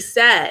 he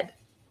said,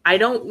 "I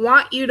don't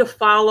want you to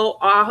follow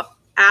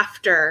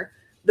after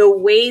the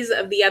ways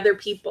of the other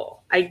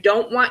people. I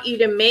don't want you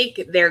to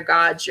make their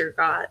gods your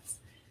gods."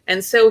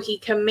 And so he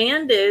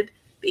commanded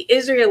the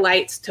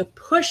Israelites to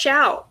push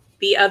out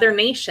the other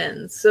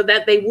nations so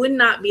that they would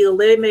not be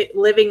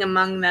living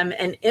among them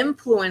and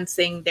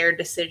influencing their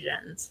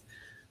decisions.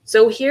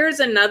 So here's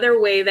another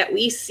way that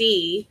we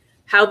see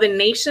how the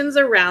nations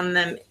around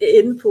them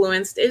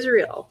influenced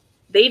Israel.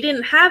 They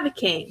didn't have a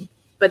king,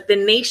 but the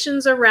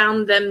nations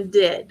around them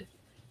did.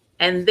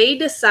 And they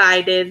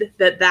decided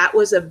that that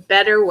was a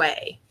better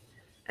way.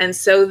 And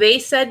so they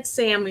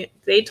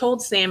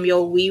told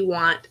Samuel, "We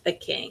want a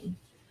king."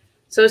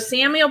 So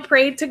Samuel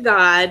prayed to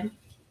God.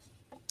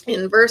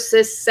 In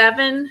verses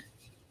 7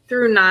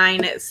 through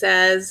 9, it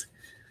says,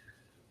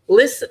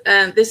 listen,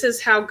 this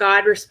is how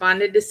God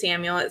responded to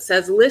Samuel. It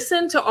says,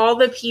 listen to all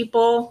that the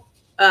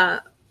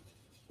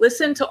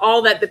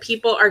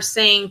people are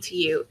saying to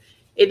you.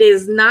 It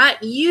is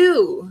not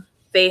you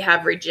they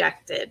have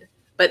rejected,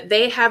 but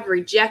they have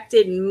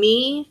rejected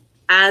me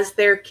as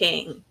their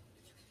king,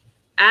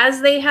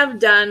 as they have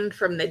done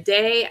from the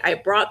day I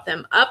brought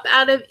them up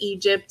out of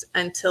Egypt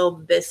until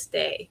this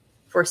day,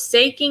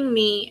 forsaking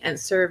me and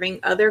serving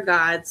other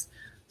gods.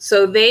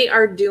 So they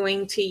are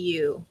doing to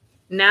you.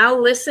 Now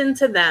listen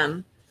to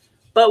them,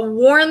 but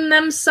warn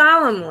them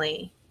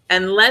solemnly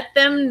and let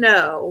them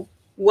know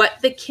what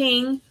the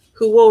king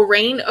who will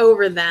reign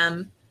over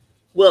them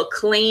will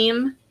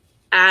claim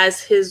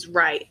as his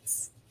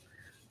rights.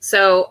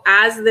 So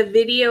as the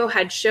video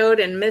had showed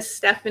and Miss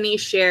Stephanie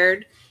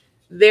shared,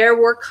 there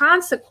were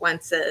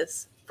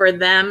consequences for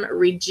them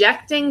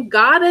rejecting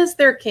God as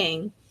their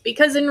king,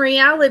 because in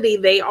reality,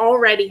 they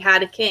already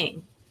had a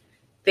king.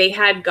 They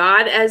had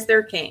God as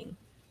their king,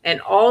 and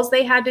all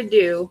they had to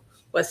do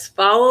was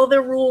follow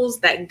the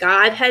rules that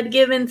God had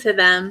given to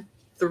them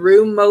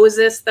through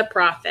Moses the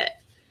prophet.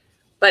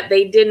 But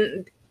they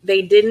didn't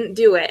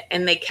do it,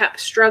 and they kept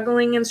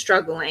struggling and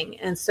struggling.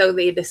 And so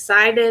they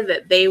decided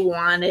that they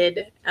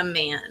wanted a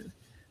man.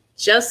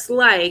 Just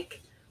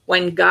like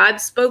when God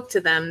spoke to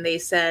them, they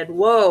said,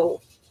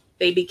 "Whoa."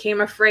 They became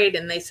afraid,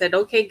 and they said,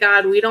 "Okay,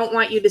 God, we don't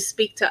want you to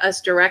speak to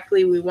us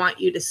directly. We want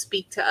you to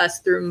speak to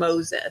us through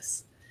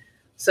Moses."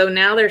 So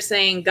now they're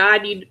saying,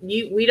 "God,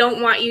 we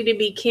don't want you to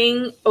be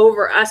king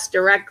over us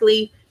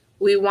directly.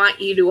 We want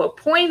you to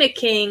appoint a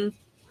king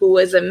who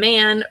is a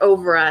man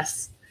over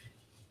us."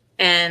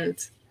 And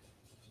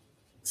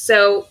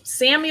so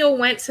Samuel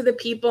went to the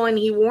people and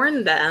he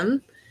warned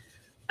them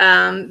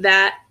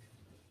that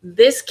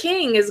this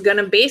king is going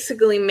to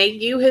basically make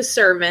you his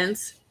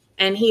servants,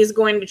 and he's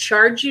going to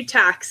charge you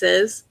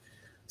taxes.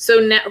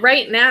 So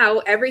right now,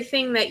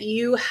 everything that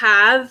you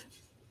have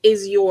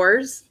is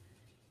yours,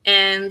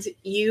 and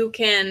you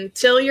can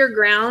till your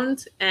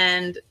ground.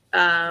 And,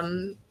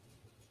 God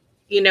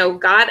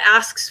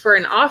asks for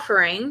an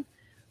offering,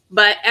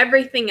 but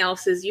everything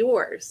else is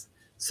yours.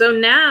 So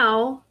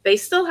now they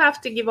still have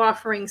to give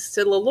offerings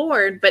to the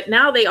Lord, but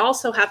now they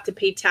also have to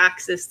pay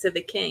taxes to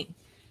the king.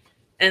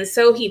 And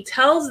so he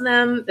tells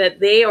them that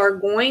they are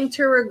going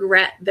to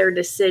regret their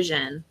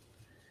decision.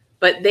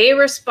 But they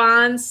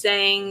respond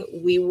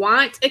saying, we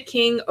want a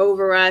king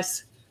over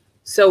us,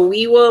 so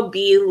we will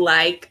be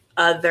like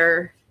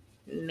other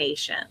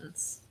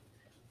nations.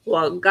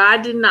 Well,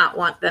 God did not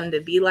want them to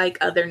be like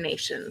other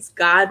nations.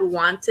 God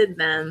wanted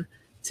them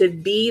to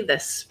be the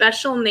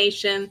special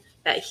nation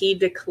that he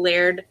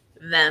declared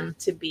them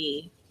to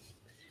be.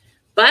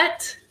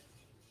 But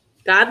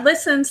God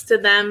listens to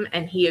them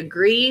and he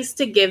agrees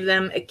to give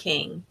them a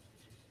king.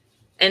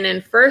 And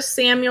in 1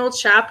 Samuel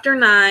chapter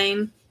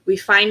 9, we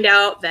find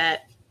out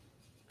that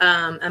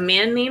a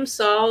man named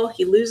Saul,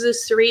 he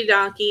loses 3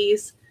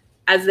 donkeys.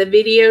 As the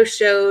video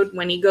showed,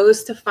 when he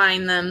goes to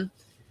find them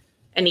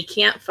and he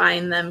can't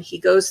find them, he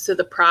goes to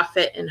the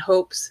prophet in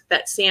hopes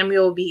that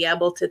Samuel will be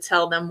able to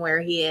tell them where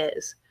he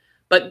is.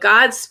 But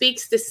God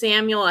speaks to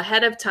Samuel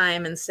ahead of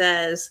time and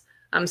says,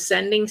 I'm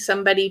sending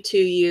somebody to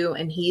you,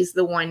 and he's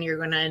the one you're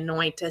going to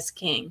anoint as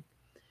king.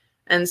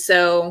 And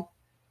so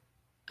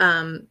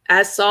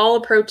as Saul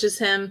approaches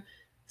him,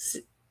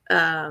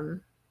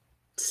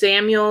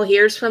 Samuel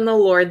hears from the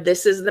Lord,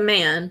 this is the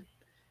man.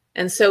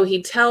 And so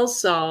he tells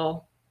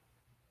Saul,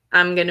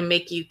 I'm going to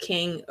make you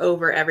king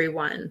over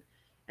everyone.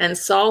 And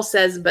Saul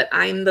says, but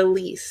I'm the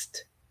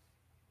least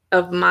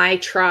of my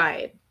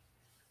tribe.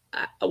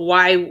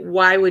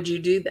 Why would you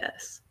do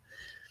this?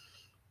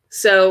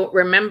 So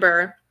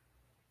remember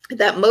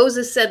that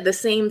Moses said the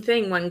same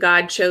thing when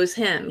God chose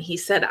him. He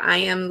said, I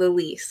am the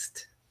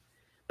least.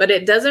 But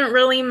it doesn't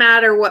really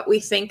matter what we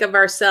think of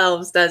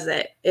ourselves, does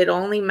it? It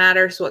only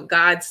matters what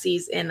God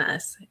sees in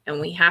us.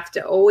 And we have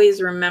to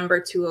always remember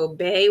to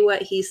obey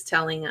what he's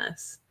telling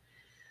us.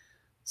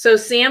 So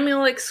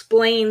Samuel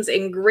explains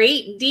in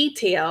great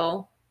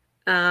detail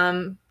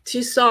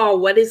to Saul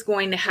what is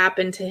going to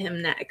happen to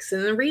him next.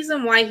 And the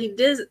reason why he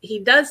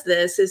does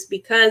this is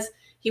because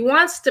he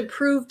wants to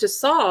prove to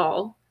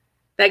Saul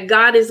that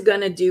God is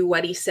going to do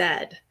what he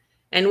said.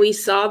 And we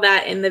saw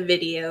that in the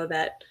video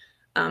that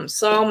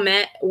Saul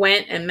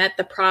went and met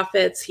the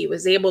prophets. He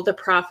was able to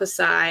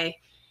prophesy,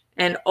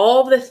 and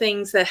all the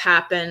things that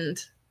happened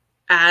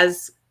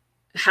as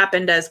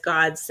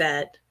God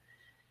said.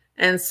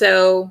 And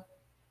so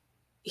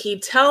he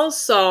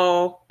tells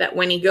Saul that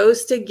when he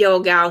goes to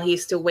Gilgal,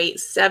 he's to wait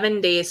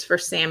 7 days for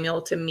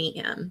Samuel to meet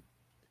him.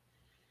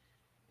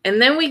 And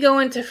then we go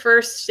into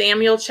 1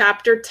 Samuel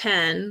chapter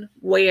 10,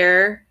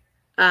 where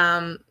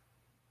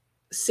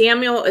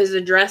Samuel is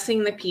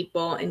addressing the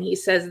people, and he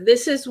says,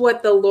 this is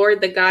what the Lord,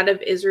 the God of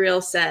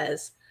Israel,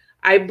 says.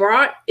 I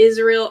brought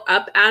Israel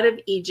up out of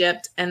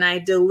Egypt, and I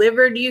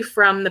delivered you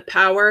from the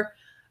power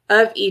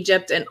of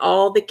Egypt and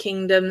all the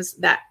kingdoms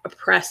that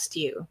oppressed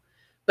you.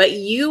 But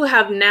you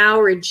have now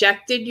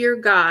rejected your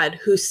God,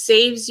 who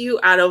saves you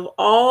out of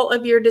all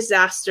of your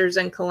disasters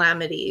and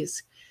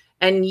calamities.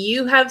 And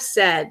you have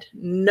said,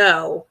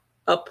 no,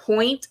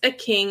 appoint a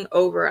king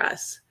over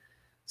us.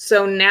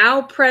 So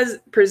now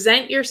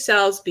present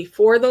yourselves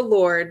before the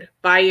Lord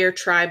by your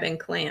tribe and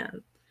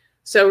clan.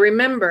 So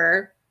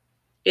remember,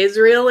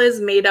 Israel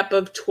is made up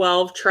of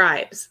 12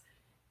 tribes.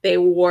 They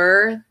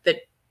were,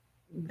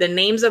 the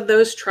names of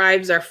those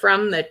tribes are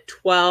from the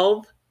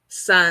 12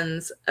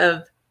 sons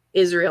of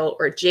Israel,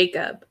 or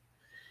Jacob.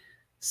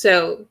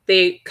 So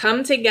they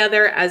come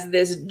together as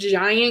this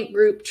giant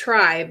group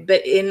tribe,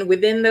 but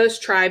within those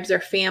tribes are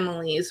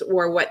families,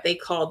 or what they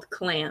called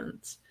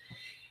clans.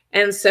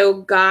 And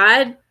so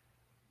God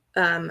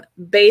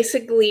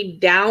basically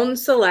down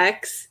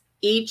selects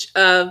each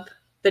of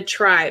the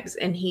tribes,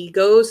 and he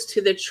goes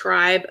to the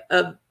tribe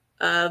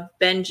of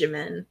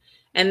Benjamin,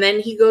 and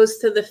then he goes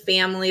to the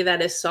family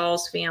that is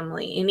Saul's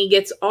family, and he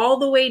gets all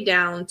the way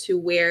down to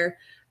where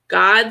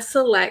God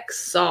selects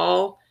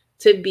Saul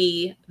to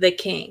be the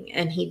king,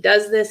 and he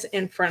does this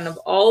in front of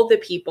all the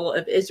people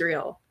of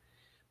Israel.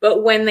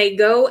 But when they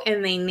go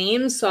and they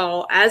name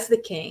Saul as the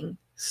king,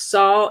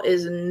 Saul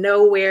is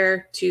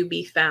nowhere to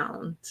be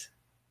found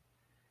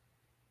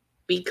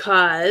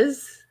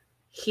because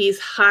he's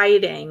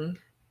hiding.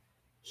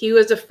 He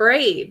was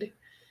afraid.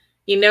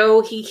 You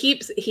know,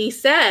 he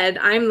said,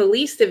 I'm the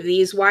least of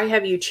these. Why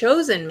have you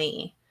chosen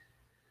me?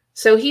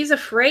 So he's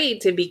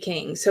afraid to be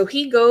king. So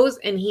he goes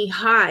and he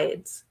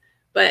hides.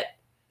 But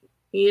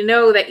you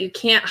know that you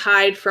can't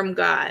hide from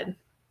God.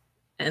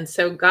 And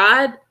so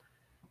God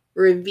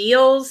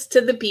reveals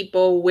to the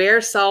people where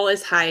Saul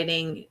is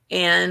hiding,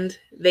 and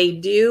they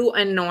do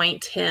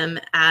anoint him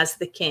as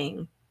the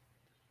king.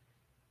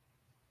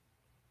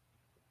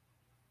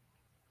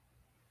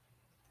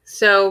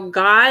 So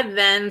God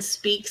then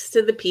speaks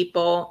to the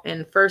people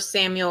in 1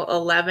 Samuel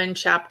 11,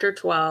 chapter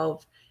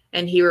 12,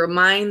 and he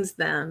reminds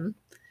them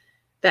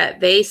that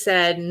they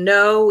said,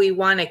 no, we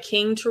want a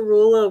king to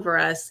rule over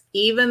us,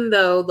 even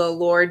though the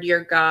Lord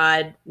your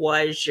God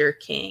was your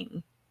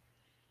king.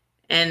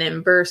 And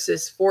in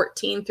verses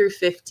 14 through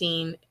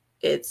 15,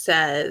 it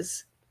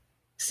says,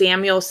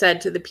 Samuel said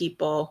to the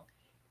people,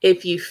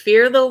 If you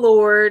fear the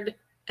Lord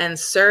and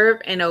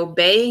serve and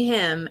obey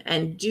him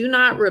and do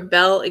not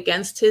rebel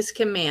against his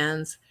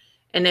commands,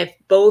 and if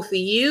both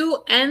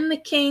you and the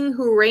king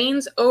who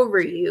reigns over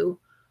you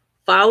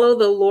follow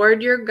the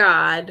Lord your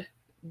God,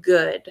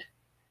 good.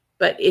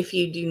 But if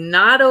you do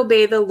not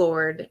obey the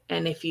Lord,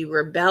 and if you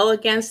rebel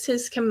against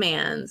his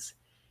commands,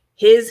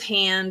 his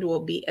hand will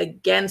be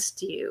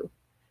against you,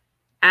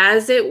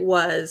 as it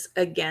was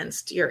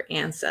against your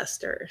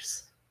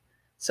ancestors.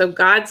 So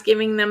God's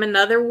giving them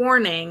another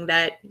warning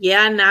that,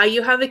 yeah, now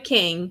you have a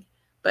king,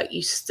 but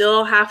you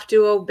still have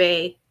to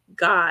obey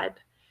God.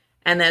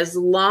 And as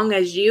long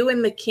as you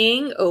and the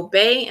king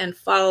obey and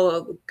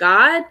follow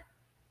God,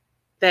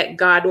 that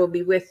God will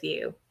be with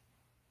you.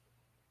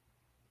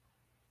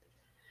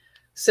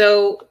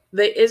 So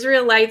the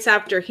Israelites,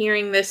 after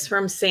hearing this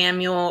from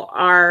Samuel,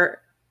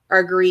 are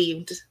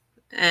grieved,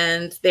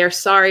 and they're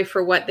sorry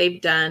for what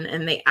they've done,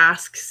 and they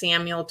ask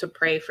Samuel to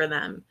pray for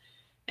them.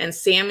 And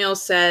Samuel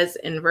says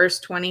in verse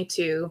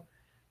 22,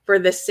 "For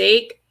the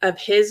sake of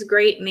his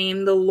great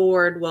name, the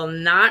Lord will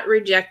not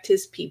reject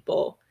his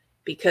people,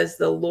 because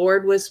the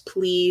Lord was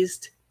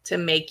pleased to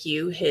make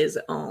you his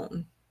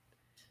own."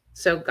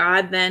 So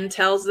God then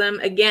tells them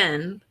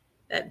again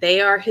that they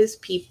are his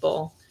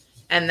people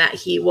and that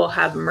he will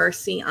have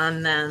mercy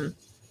on them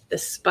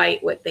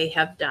despite what they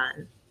have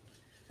done.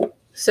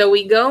 So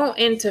we go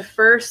into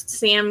 1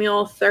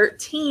 Samuel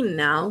 13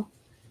 now.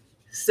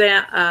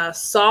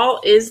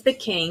 Saul is the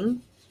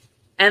king,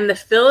 and the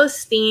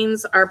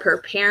Philistines are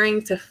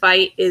preparing to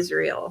fight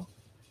Israel.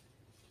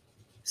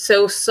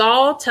 So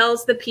Saul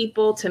tells the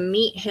people to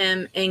meet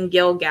him in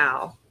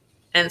Gilgal,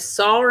 and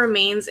Saul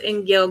remains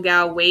in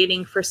Gilgal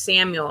waiting for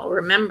Samuel.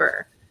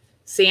 Remember,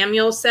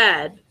 Samuel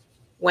said,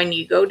 when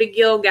you go to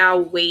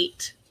Gilgal,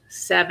 wait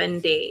 7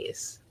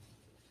 days.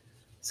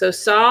 So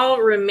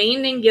Saul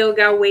remained in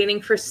Gilgal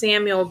waiting for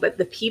Samuel, but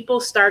the people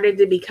started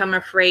to become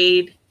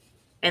afraid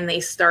and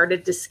they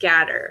started to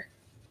scatter.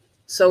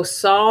 So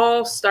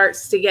Saul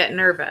starts to get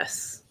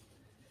nervous.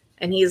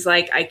 And he's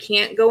like, I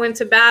can't go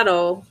into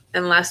battle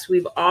unless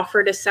we've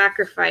offered a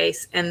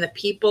sacrifice and the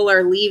people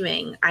are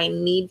leaving. I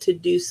need to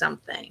do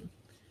something.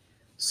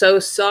 So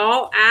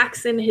Saul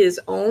acts in his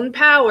own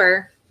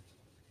power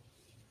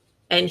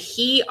and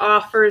he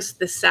offers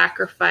the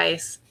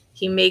sacrifice.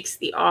 He makes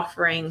the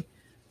offering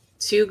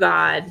to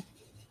God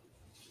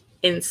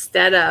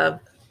instead of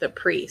the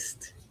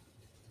priest.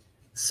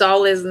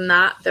 Saul is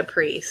not the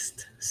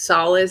priest.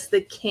 Saul is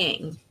the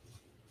king.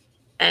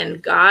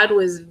 And God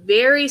was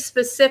very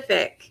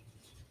specific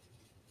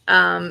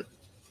in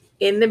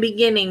the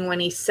beginning when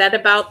he said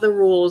about the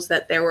rules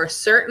that there were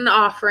certain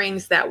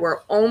offerings that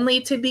were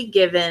only to be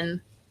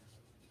given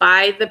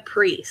by the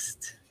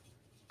priest.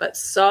 But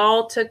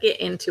Saul took it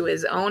into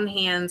his own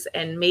hands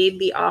and made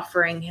the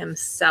offering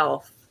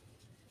himself.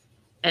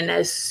 And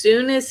as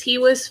soon as he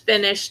was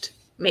finished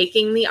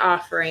making the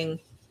offering,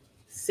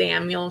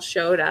 Samuel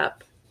showed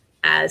up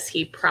as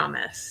he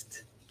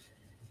promised.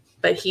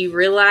 But he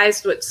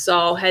realized what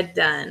Saul had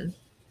done,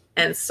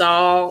 and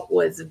Saul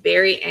was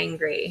very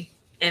angry.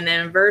 And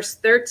in verse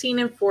 13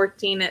 and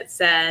 14 it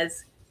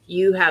says,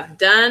 "You have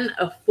done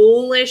a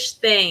foolish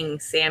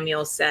thing,"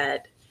 Samuel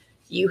said.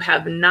 "You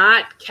have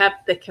not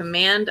kept the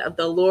command of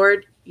the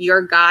Lord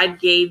your God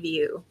gave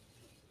you.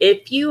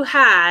 If you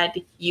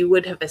had, you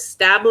would have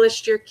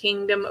established your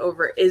kingdom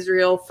over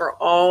Israel for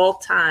all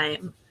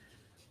time.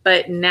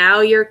 But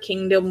now your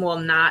kingdom will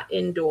not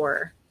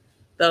endure.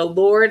 The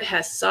Lord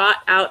has sought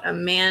out a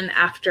man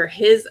after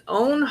his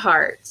own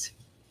heart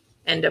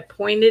and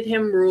appointed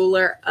him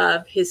ruler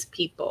of his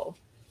people,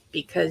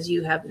 because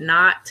you have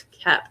not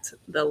kept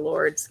the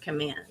Lord's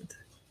command."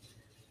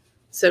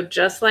 So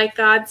just like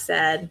God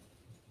said,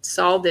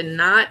 Saul did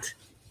not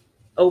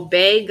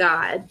obey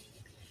God.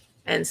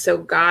 And so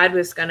God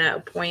was going to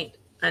appoint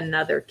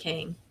another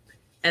king.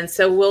 And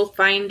so we'll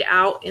find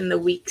out in the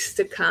weeks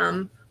to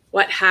come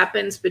what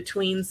happens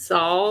between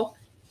Saul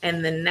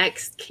and the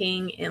next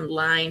king in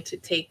line to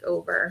take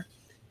over,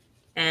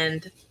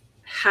 and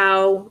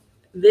how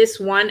this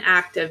one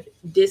act of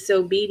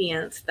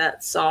disobedience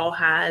that Saul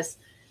has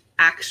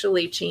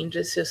actually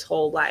changes his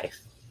whole life.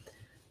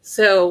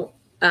 So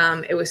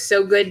it was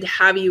so good to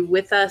have you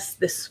with us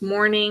this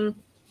morning.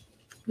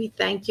 We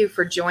thank you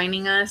for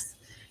joining us,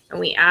 and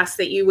we ask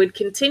that you would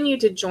continue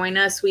to join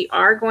us. We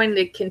are going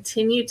to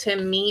continue to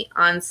meet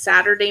on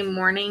Saturday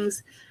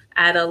mornings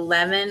at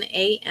 11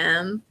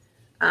 a.m.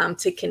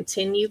 To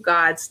continue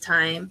God's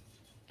time.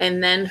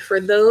 And then for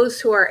those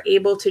who are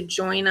able to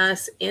join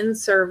us in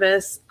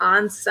service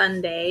on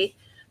Sunday,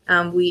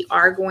 we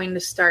are going to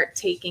start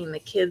taking the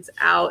kids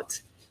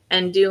out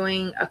and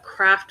doing a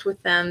craft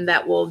with them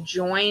that will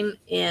join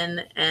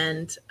in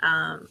and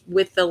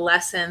with the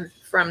lesson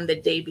from the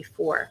day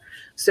before.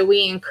 So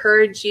we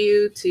encourage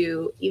you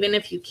to, even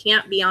if you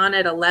can't be on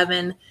at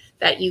 11,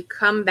 that you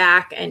come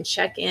back and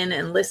check in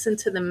and listen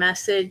to the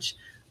message,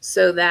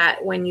 so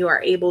that when you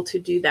are able to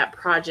do that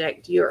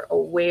project, you're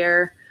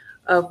aware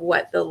of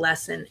what the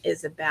lesson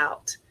is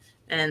about.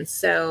 And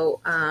so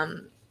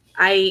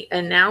I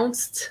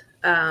announced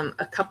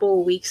a couple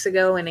of weeks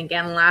ago and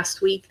again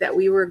last week that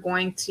we were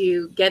going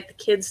to get the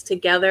kids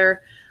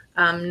together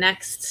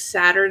next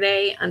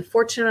Saturday.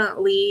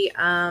 Unfortunately,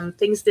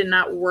 things did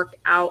not work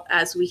out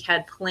as we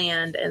had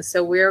planned, and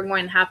so we're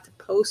going to have to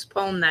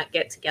postpone that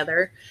get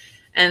together.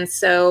 And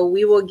so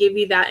we will give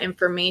you that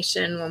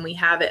information when we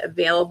have it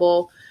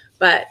available.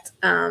 But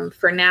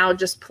for now,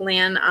 just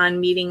plan on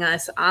meeting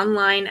us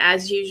online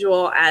as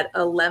usual at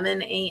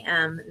 11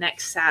 a.m.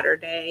 next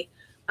Saturday,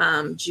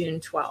 June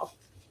 12th.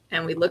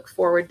 And we look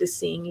forward to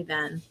seeing you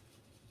then.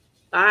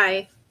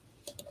 Bye.